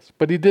somebody else,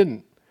 but he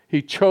didn't.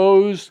 He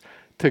chose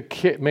to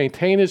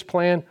maintain his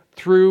plan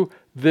through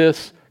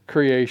this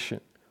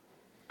creation.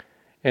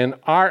 And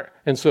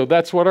so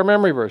that's what our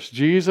memory verse.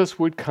 Jesus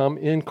would come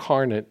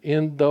incarnate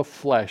in the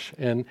flesh,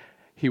 and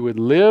he would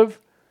live,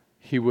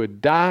 he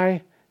would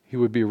die, he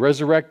would be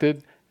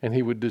resurrected, and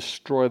he would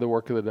destroy the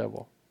work of the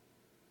devil.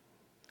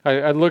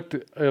 I looked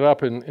it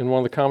up in one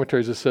of the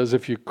commentaries. It says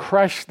if you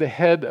crush the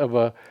head of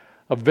a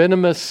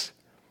venomous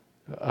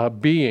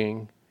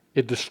being,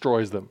 it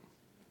destroys them.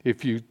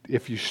 If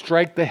you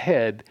strike the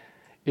head,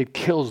 it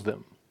kills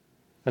them.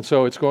 And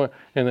so it's going,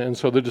 and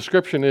so the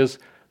description is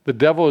the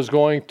devil is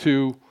going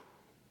to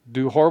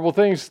do horrible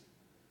things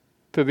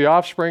to the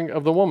offspring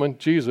of the woman,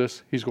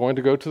 Jesus. He's going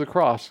to go to the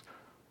cross.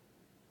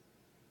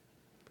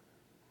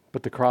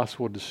 But the cross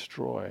will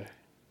destroy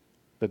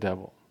the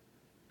devil.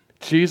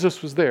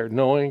 Jesus was there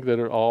knowing that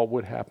it all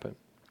would happen.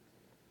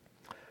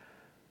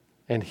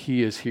 And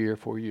he is here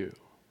for you.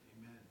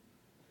 Amen.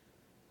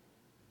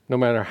 No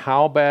matter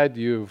how bad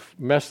you've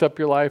messed up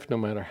your life, no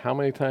matter how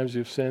many times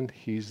you've sinned,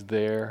 he's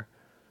there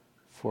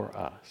for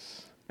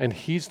us. And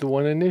he's the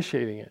one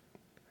initiating it.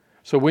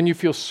 So when you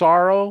feel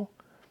sorrow,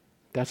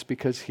 that's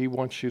because he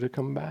wants you to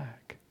come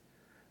back.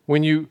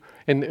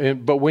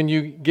 But when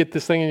you get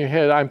this thing in your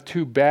head, I'm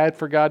too bad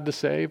for God to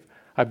save,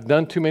 I've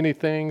done too many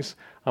things,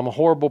 I'm a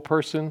horrible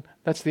person,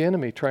 that's the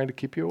enemy trying to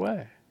keep you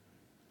away.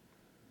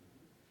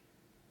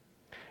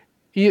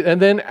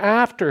 And then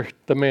after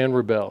the man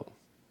rebelled,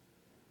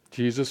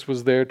 Jesus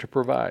was there to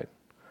provide.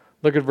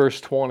 Look at verse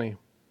 20.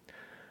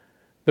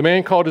 The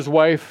man called his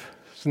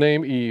wife's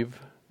name Eve,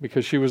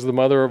 because she was the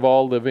mother of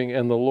all living,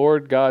 and the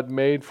Lord God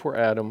made for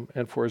Adam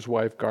and for his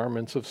wife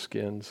garments of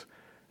skins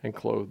and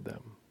clothed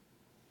them.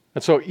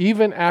 And so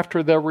even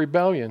after their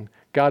rebellion,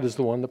 God is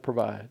the one that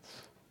provides.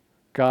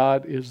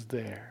 God is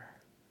there.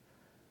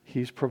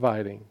 He's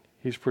providing.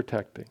 He's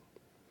protecting.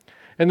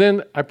 And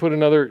then I put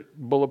another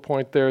bullet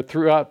point there.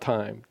 Throughout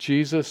time,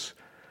 Jesus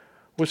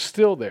was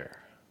still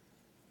there.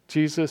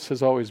 Jesus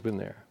has always been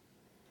there.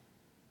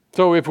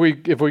 So if we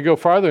go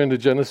farther into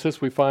Genesis,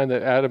 we find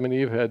that Adam and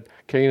Eve had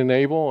Cain and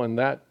Abel, and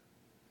that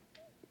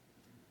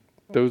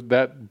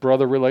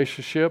brother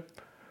relationship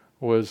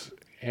was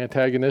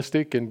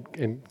antagonistic,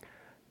 and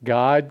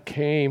God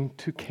came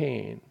to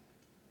Cain.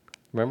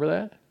 Remember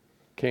that?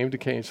 Came to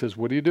Cain, says,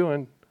 "What are you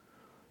doing?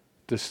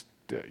 This,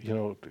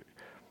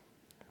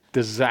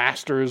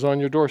 disaster is on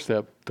your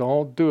doorstep.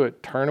 Don't do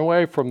it. Turn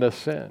away from this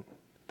sin."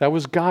 That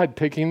was God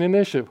taking the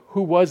initiative.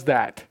 Who was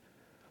that?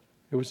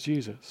 It was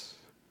Jesus,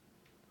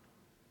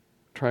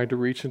 trying to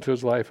reach into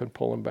his life and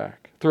pull him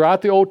back.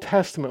 Throughout the Old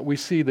Testament, we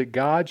see that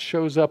God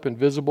shows up in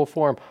visible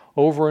form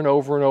over and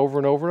over and over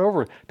and over and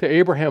over to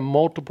Abraham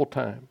multiple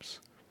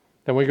times.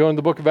 Then we go in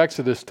the book of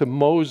Exodus to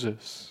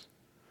Moses,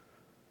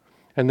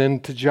 and then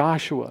to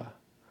Joshua.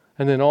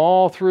 And then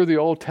all through the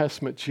Old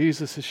Testament,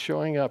 Jesus is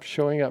showing up,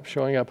 showing up,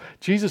 showing up.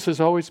 Jesus has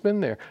always been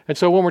there. And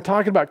so when we're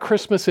talking about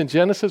Christmas in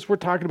Genesis, we're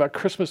talking about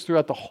Christmas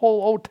throughout the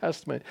whole Old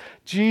Testament.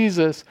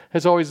 Jesus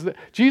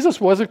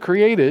wasn't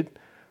created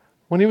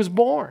when he was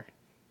born.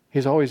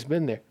 He's always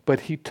been there. But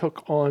he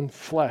took on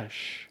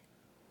flesh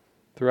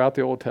throughout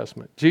the Old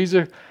Testament.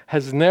 Jesus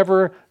has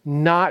never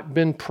not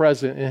been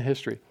present in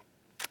history.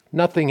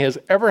 Nothing has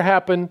ever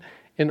happened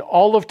in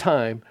all of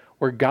time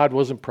where God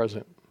wasn't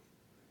present.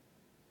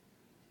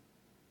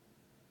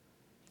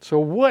 So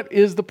what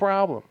is the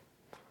problem?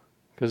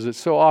 Because it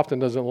so often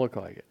doesn't look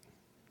like it.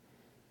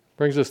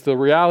 Brings us to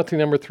reality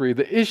number 3.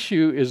 The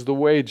issue is the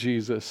way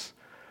Jesus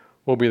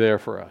will be there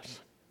for us.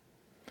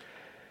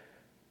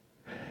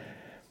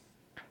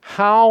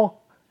 How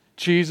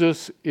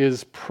Jesus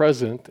is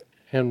present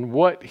and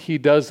what he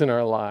does in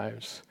our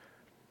lives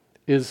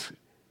is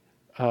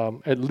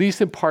at least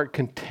in part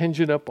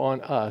contingent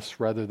upon us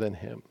rather than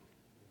him.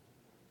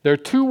 There are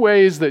 2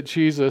 ways that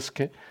Jesus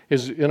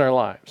is in our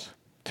lives.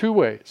 2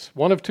 ways.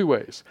 One of 2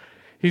 ways.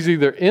 He's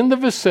either in the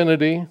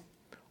vicinity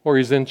or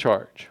he's in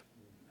charge.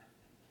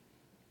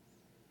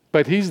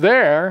 But he's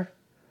there.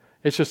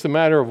 It's just a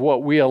matter of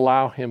what we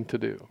allow him to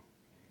do.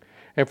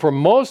 And for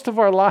most of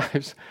our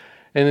lives,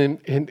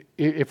 and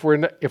if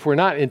we're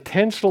not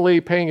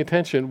intentionally paying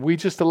attention, we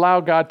just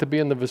allow God to be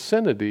in the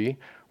vicinity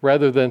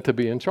rather than to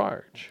be in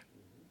charge.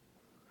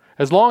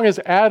 As long as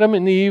Adam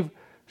and Eve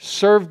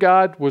served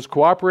God, was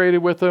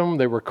cooperated with him,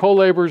 they were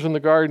co-laborers in the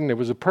garden, it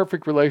was a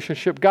perfect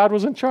relationship, God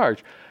was in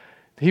charge.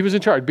 He was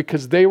in charge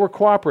because they were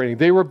cooperating,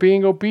 they were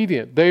being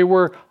obedient, they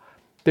were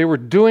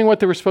doing what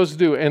they were supposed to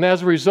do, and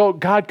as a result,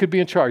 God could be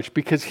in charge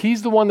because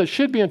he's the one that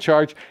should be in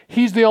charge.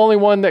 He's the only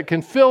one that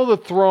can fill the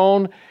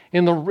throne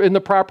in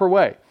the proper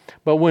way.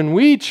 But when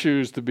we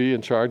choose to be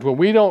in charge, when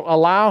we don't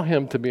allow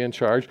him to be in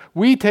charge,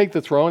 we take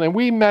the throne and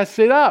we mess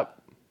it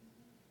up.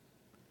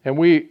 And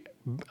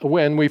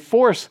when we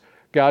force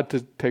God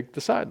to take the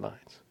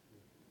sidelines.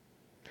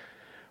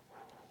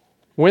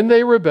 When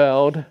they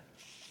rebelled,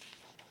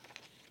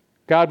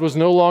 God was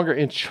no longer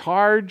in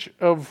charge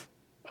of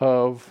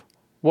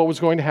what was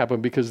going to happen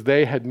because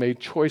they had made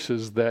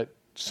choices that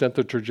sent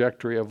the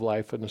trajectory of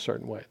life in a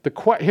certain way.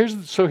 Here's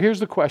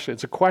the question.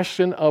 It's a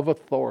question of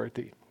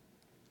authority.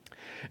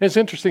 And it's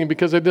interesting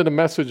because I did a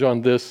message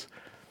on this.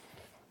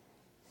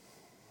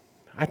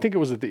 I think it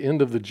was at the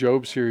end of the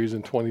Job series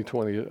in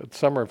 2020,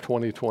 summer of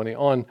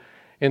 2020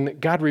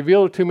 and God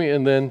revealed it to me.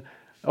 And then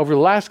over the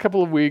last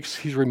couple of weeks,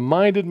 he's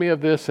reminded me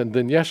of this. And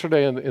then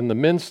yesterday in the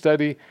men's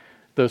study,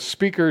 the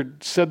speaker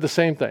said the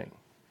same thing.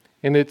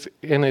 And it's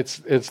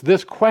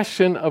this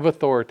question of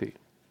authority.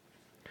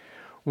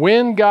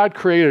 When God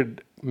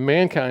created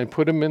mankind,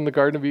 put them in the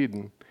Garden of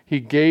Eden, he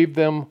gave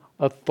them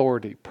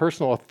authority,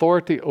 personal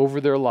authority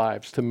over their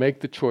lives to make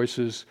the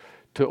choices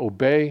to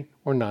obey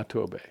or not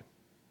to obey.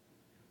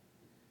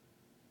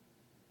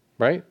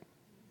 Right?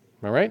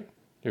 Am I right?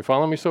 You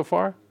following me so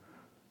far?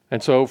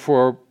 And so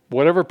for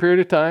whatever period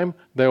of time,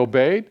 they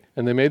obeyed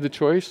and they made the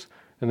choice,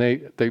 and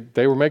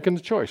they were making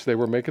the choice. They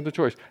were making the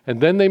choice. And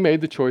then they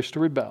made the choice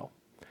to rebel.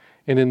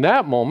 And in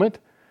that moment,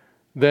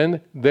 then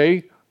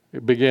they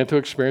began to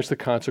experience the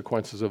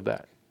consequences of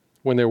that.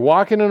 When they're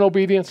walking in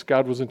obedience,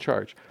 God was in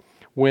charge.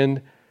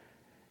 And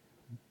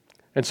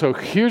so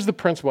here's the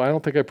principle. I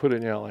don't think I put it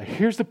in your outline.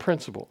 Here's the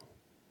principle.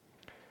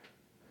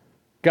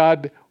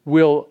 God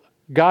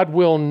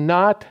will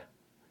not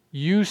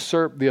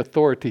usurp the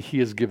authority he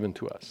has given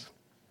to us.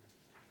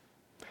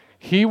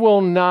 He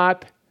will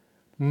not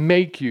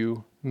make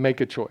you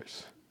make a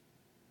choice.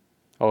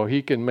 Oh,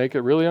 he can make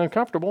it really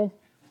uncomfortable.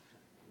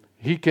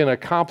 He can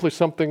accomplish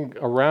something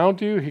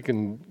around you. He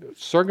can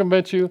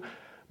circumvent you.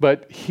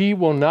 But he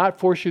will not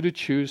force you to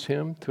choose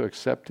him, to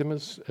accept him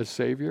as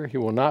Savior. He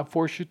will not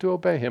force you to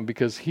obey him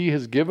because he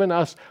has given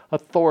us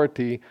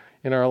authority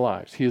in our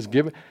lives. He has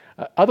given,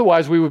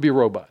 otherwise we would be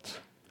robots.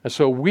 And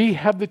so we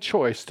have the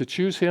choice to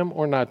choose him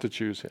or not to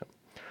choose him.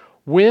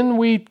 When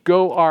we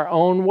go our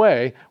own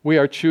way, we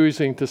are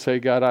choosing to say,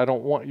 God, I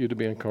don't want you to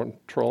be in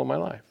control of my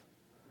life.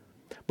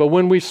 But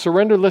when we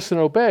surrender, listen,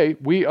 obey,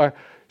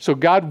 so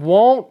God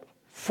won't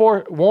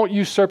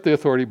usurp the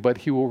authority, but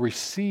he will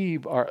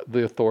receive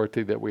the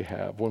authority that we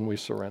have when we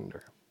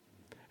surrender.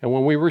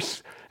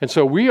 And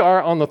so we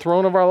are on the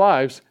throne of our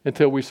lives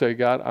until we say,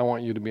 God, I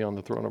want you to be on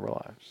the throne of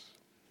our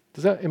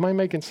lives. Am I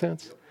making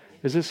sense?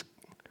 Is this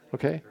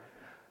okay?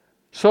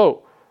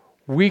 So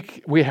we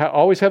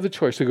always have the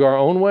choice to go our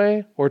own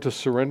way or to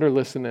surrender,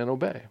 listen, and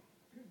obey.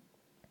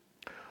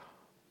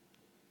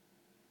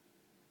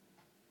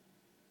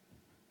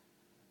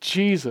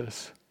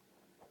 Jesus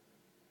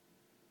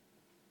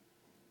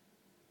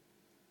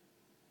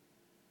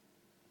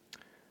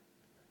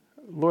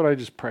Lord, I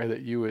just pray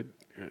that you would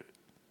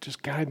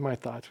just guide my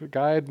thoughts,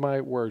 guide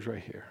my words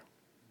right here.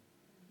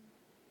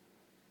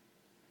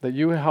 That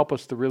you would help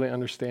us to really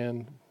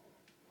understand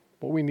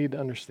what we need to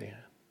understand.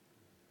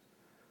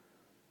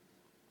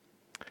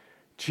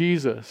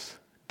 Jesus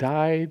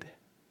died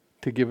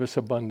to give us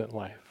abundant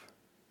life.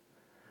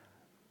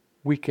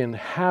 We can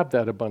have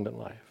that abundant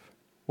life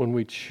when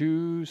we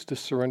choose to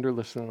surrender,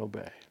 listen, and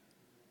obey.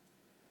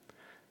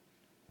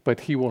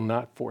 But he will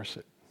not force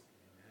it.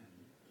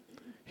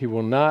 He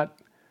will not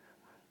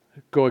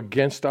go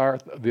against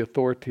the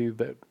authority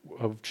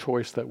of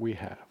choice that we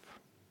have.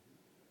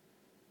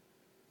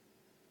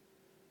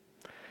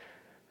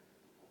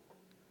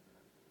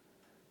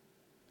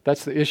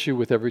 That's the issue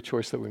with every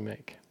choice that we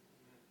make.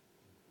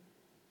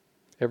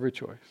 Every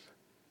choice.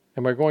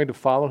 Am I going to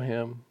follow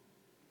him,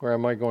 or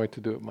am I going to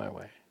do it my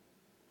way?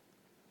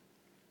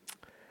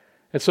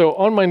 And so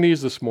on my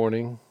knees this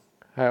morning,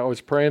 I was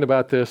praying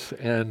about this,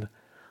 and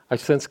I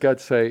sensed God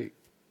say,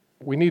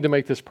 we need to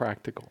make this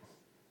practical.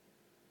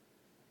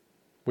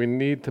 We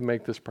need to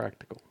make this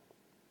practical.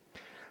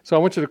 So I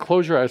want you to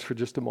close your eyes for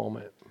just a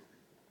moment.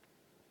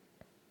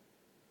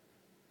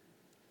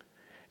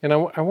 And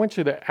I want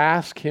you to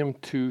ask him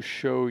to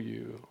show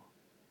you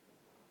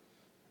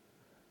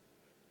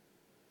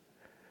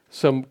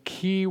some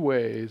key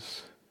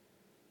ways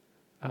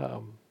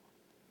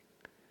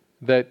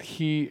that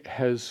he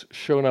has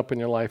shown up in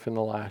your life in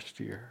the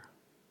last year.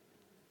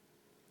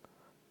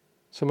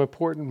 Some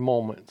important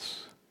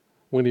moments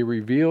when he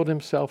revealed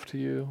himself to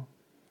you,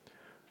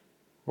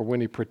 or when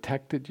he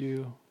protected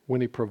you, when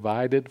he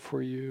provided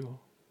for you,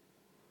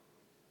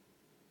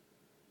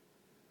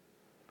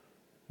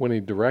 when he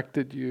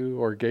directed you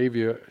or gave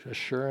you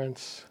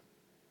assurance.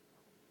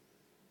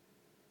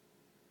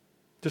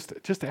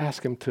 Just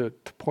ask him to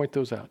point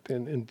those out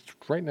and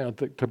right now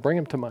to bring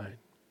them to mind.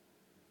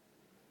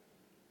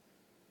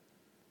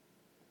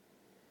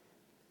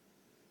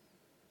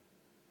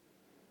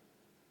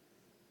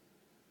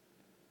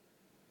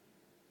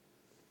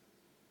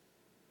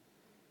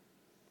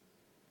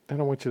 Then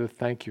I want you to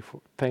thank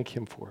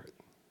him for it.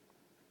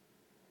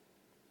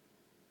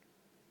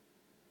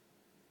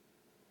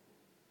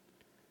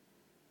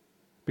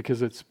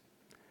 Because it's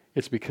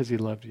because he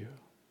loved you.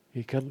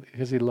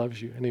 Because he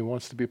loves you and he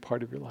wants to be a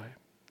part of your life.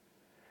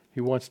 He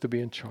wants to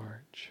be in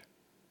charge.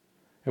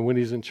 And when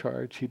he's in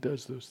charge, he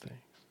does those things.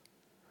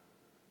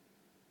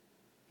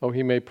 Oh,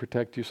 he may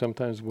protect you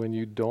sometimes when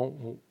you're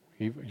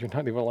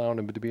not even allowing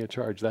him to be in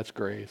charge. That's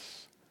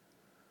grace.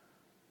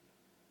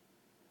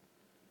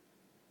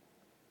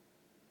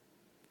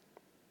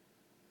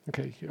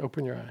 Okay,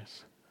 open your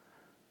eyes.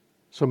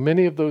 So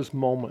many of those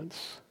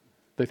moments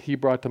that he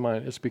brought to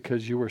mind is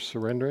because you were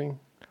surrendering,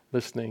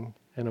 listening,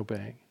 and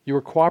obeying. You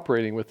were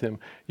cooperating with him.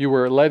 You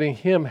were letting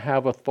him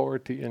have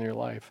authority in your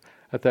life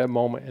at that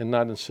moment and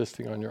not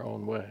insisting on your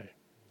own way.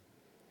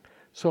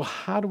 So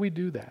how do we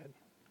do that?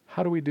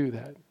 How do we do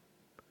that?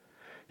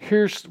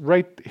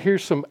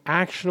 Here's some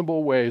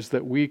actionable ways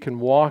that we can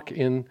walk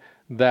in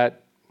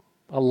that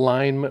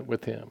alignment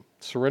with him,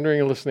 surrendering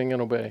and listening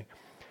and obeying.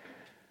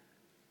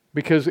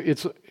 Because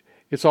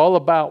it's all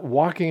about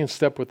walking in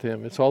step with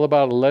him. It's all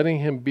about letting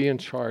him be in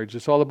charge.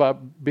 It's all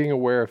about being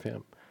aware of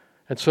him.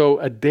 And so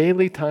a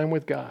daily time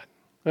with God.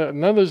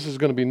 None of this is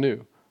going to be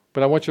new,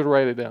 but I want you to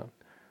write it down.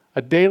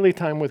 A daily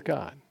time with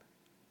God.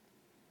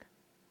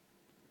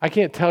 I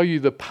can't tell you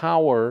the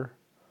power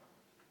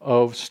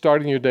of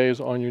starting your days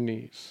on your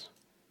knees.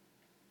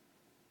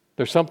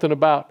 There's something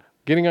about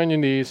getting on your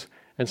knees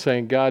and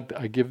saying, God,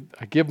 I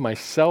give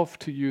myself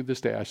to you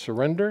this day. I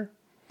surrender,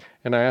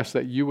 and I ask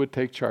that you would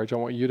take charge. I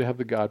want you to have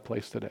the God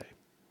place today.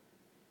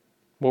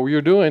 What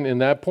you're doing in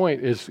that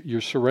point is you're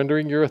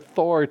surrendering your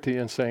authority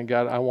and saying,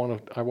 God, I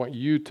want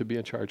you to be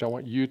in charge. I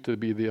want you to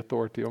be the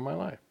authority of my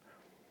life.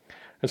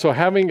 And so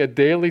having a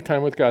daily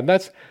time with God,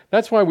 and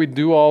that's why we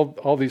do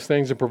all these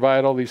things and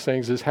provide all these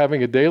things, is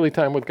having a daily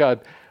time with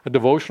God. A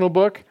devotional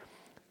book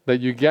that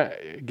you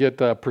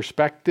get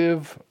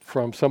perspective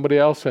from somebody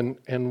else,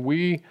 and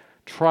we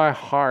try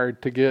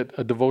hard to get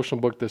a devotional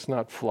book that's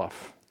not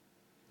fluff.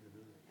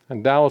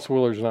 And Dallas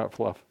Willard's not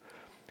fluff.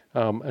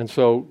 And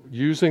so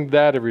using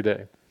that every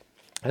day.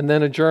 And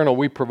then a journal.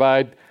 We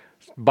provide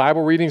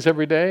Bible readings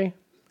every day,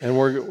 and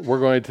we're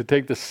going to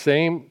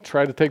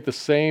try to take the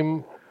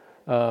same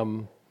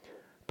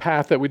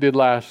path that we did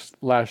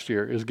last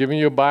year, is giving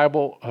you a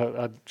Bible,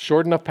 a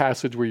short enough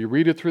passage where you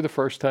read it through the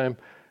first time,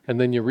 and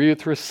then you read it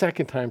through a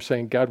second time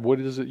saying, God, what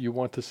is it you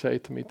want to say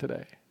to me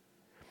today?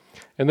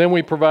 And then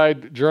we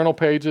provide journal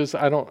pages.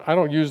 I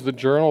don't use the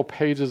journal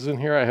pages in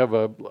here. I have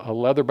a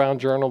leather-bound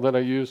journal that I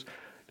use,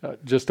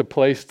 just a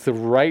place to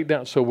write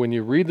down. So when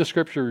you read the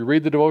scripture, you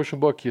read the devotion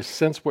book, you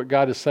sense what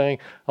God is saying,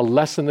 a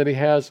lesson that he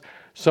has,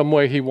 some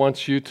way he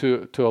wants you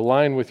to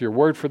align with your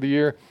word for the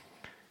year.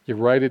 You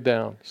write it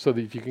down so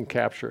that you can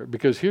capture it.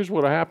 Because here's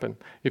what will happen.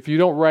 If you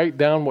don't write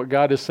down what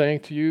God is saying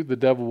to you, the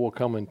devil will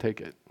come and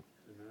take it.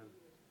 Amen.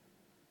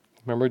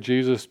 Remember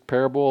Jesus'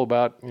 parable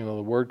about,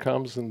 the word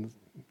comes and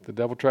the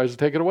devil tries to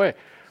take it away.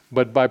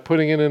 But by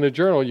putting it in a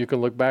journal, you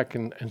can look back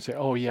and say,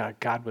 oh yeah,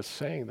 God was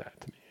saying that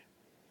to me.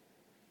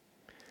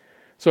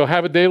 So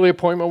have a daily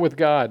appointment with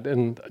God.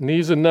 And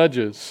knees and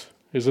nudges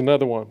is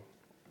another one.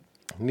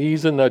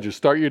 Knees and nudges.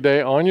 Start your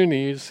day on your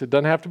knees. It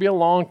doesn't have to be a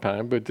long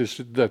time, but this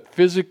is the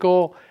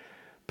physical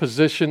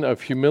position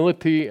of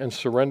humility and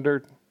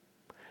surrender,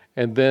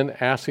 and then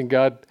asking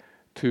God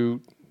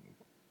to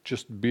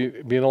just be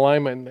in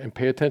alignment and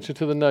pay attention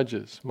to the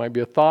nudges. Might be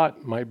a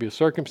thought, might be a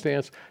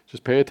circumstance.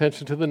 Just pay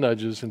attention to the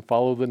nudges and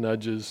follow the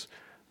nudges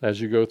as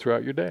you go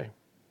throughout your day.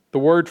 The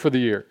word for the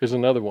year is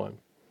another one.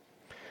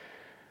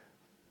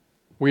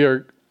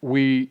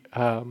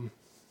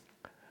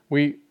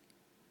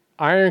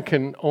 Iron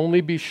can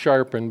only be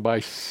sharpened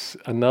by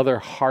another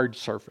hard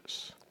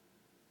surface.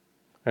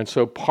 And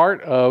so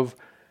part of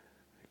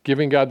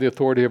giving God the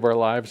authority of our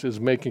lives is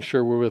making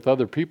sure we're with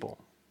other people,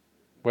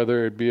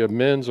 whether it be a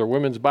men's or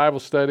women's Bible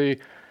study.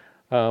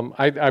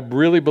 I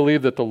really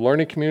believe that the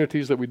learning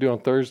communities that we do on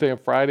Thursday and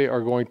Friday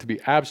are going to be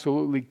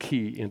absolutely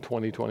key in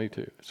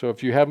 2022. So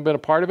if you haven't been a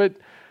part of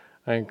it,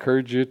 I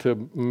encourage you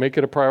to make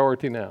it a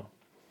priority now.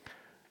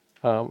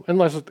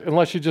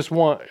 Unless you just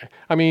want,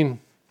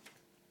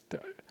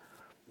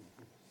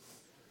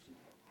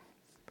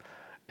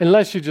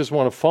 unless you just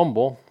want to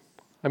fumble,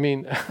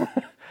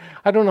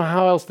 I don't know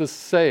how else to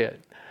say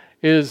it,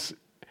 is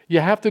you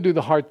have to do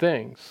the hard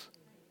things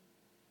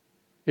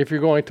if you're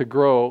going to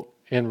grow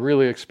and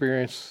really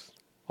experience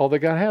all that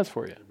God has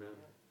for you. Amen.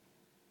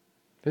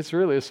 It's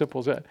really as simple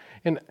as that.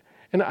 And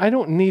I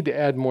don't need to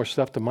add more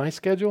stuff to my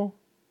schedule.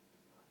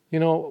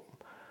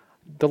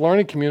 The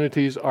learning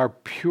communities are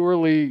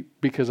purely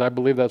because I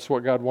believe that's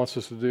what God wants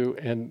us to do,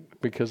 and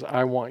because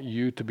I want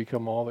you to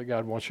become all that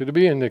God wants you to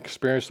be and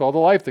experience all the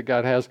life that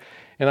God has.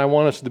 And I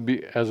want us to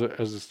be, as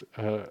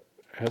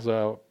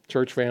a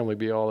church family,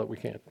 be all that we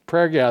can.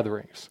 Prayer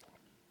gatherings,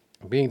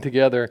 being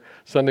together,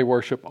 Sunday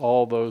worship,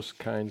 all those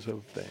kinds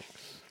of things.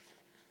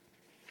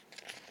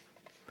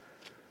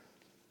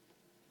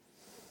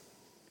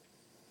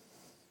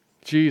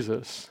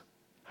 Jesus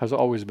has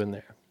always been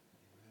there.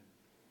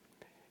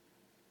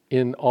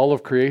 In all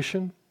of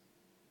creation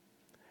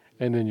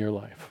and in your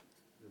life.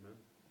 Amen.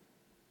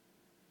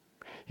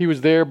 He was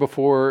there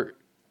before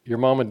your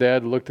mom and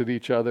dad looked at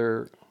each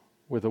other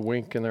with a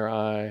wink in their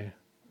eye,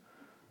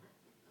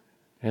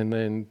 and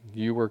then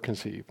you were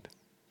conceived.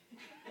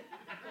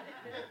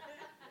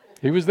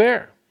 He was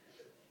there.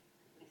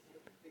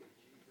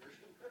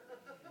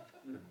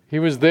 He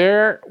was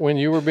there when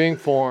you were being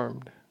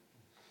formed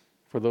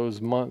for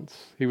those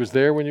months. He was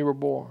there when you were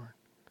born.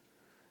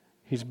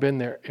 He's been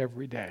there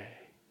every day.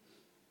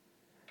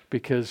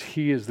 Because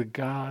he is the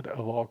God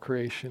of all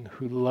creation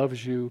who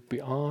loves you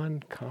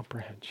beyond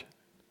comprehension.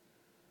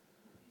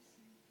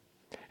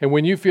 And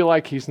when you feel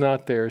like he's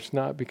not there, it's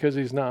not because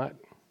he's not.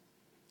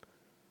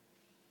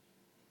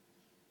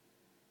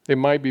 It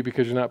might be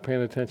because you're not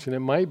paying attention. It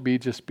might be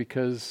just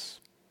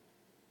because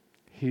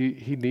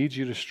he needs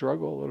you to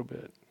struggle a little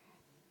bit.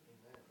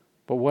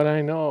 But what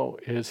I know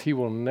is he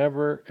will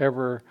never,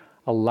 ever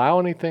allow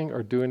anything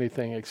or do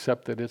anything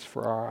except that it's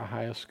for our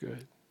highest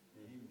good.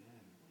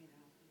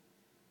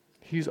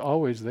 He's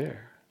always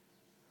there.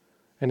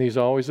 And he's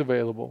always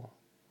available.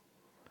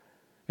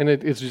 And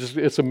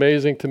it's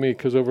amazing to me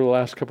because over the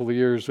last couple of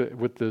years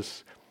with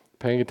this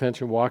paying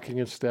attention, walking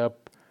in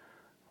step,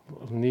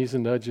 knees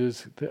and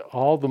nudges,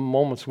 all the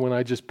moments when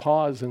I just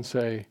pause and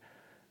say,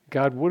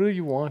 God, what do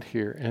you want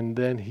here? And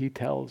then he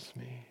tells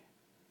me,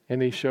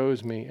 and he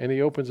shows me, and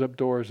he opens up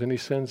doors, and he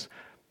sends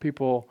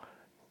people.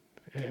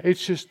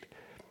 It's just,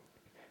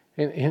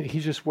 and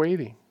he's just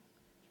waiting.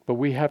 But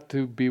we have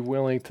to be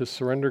willing to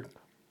surrender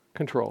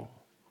control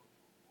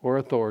or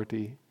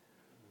authority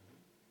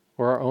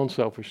or our own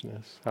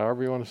selfishness,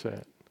 however you want to say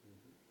it.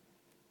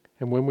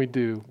 And when we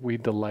do, we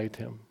delight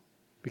him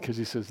because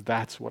he says,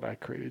 that's what I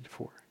created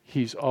for.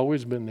 He's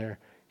always been there.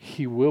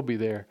 He will be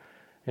there.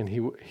 And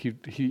he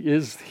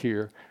is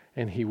here,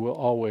 and he will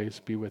always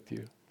be with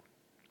you.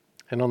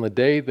 And on the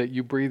day that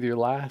you breathe your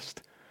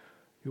last,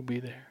 you'll be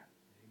there.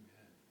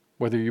 Amen.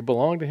 Whether you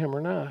belong to him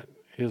or not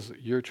is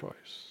your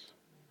choice.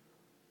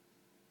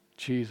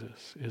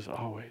 Jesus is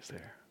always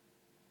there.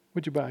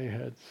 Would you bow your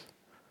heads?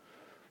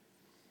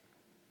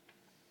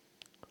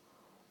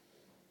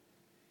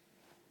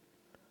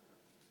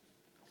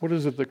 What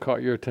is it that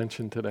caught your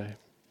attention today?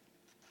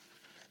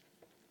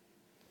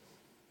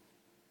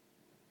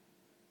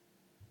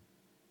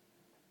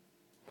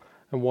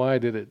 And why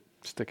did it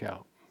stick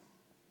out?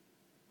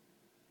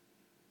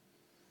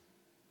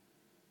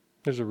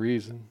 There's a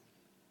reason.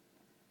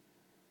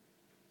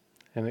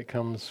 And it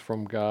comes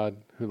from God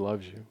who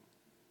loves you.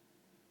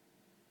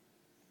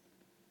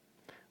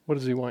 What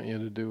does he want you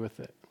to do with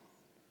it?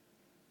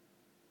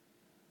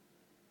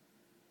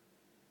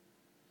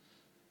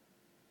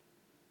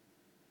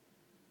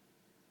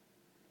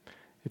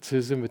 It's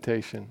his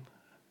invitation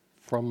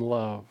from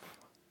love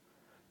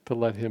to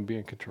let him be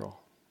in control.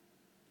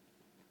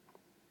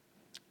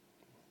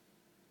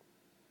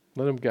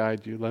 Let him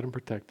guide you. Let him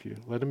protect you.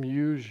 Let him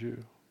use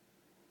you.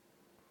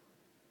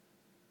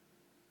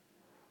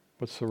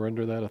 But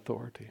surrender that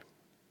authority.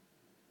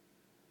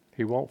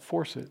 He won't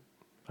force it.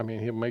 I mean,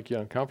 he'll make you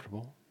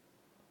uncomfortable.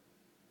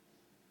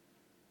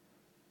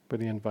 But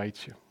he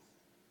invites you.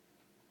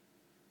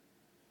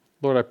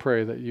 Lord, I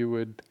pray that you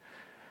would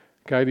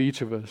guide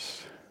each of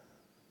us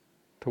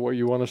to what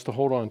you want us to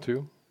hold on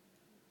to,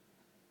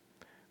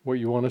 what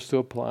you want us to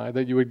apply,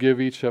 that you would give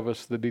each of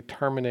us the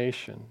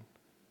determination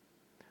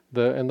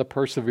and the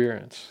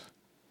perseverance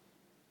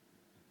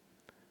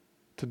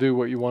to do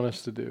what you want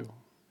us to do.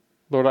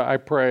 Lord, I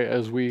pray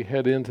as we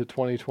head into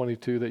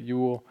 2022 that you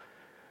will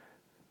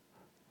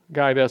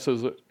guide us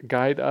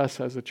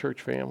as a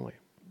church family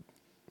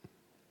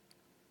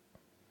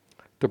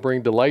to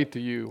bring delight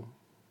to you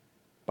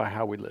by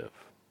how we live.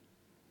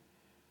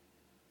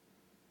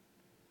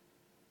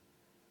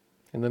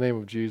 In the name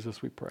of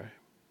Jesus we pray.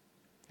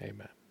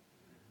 Amen.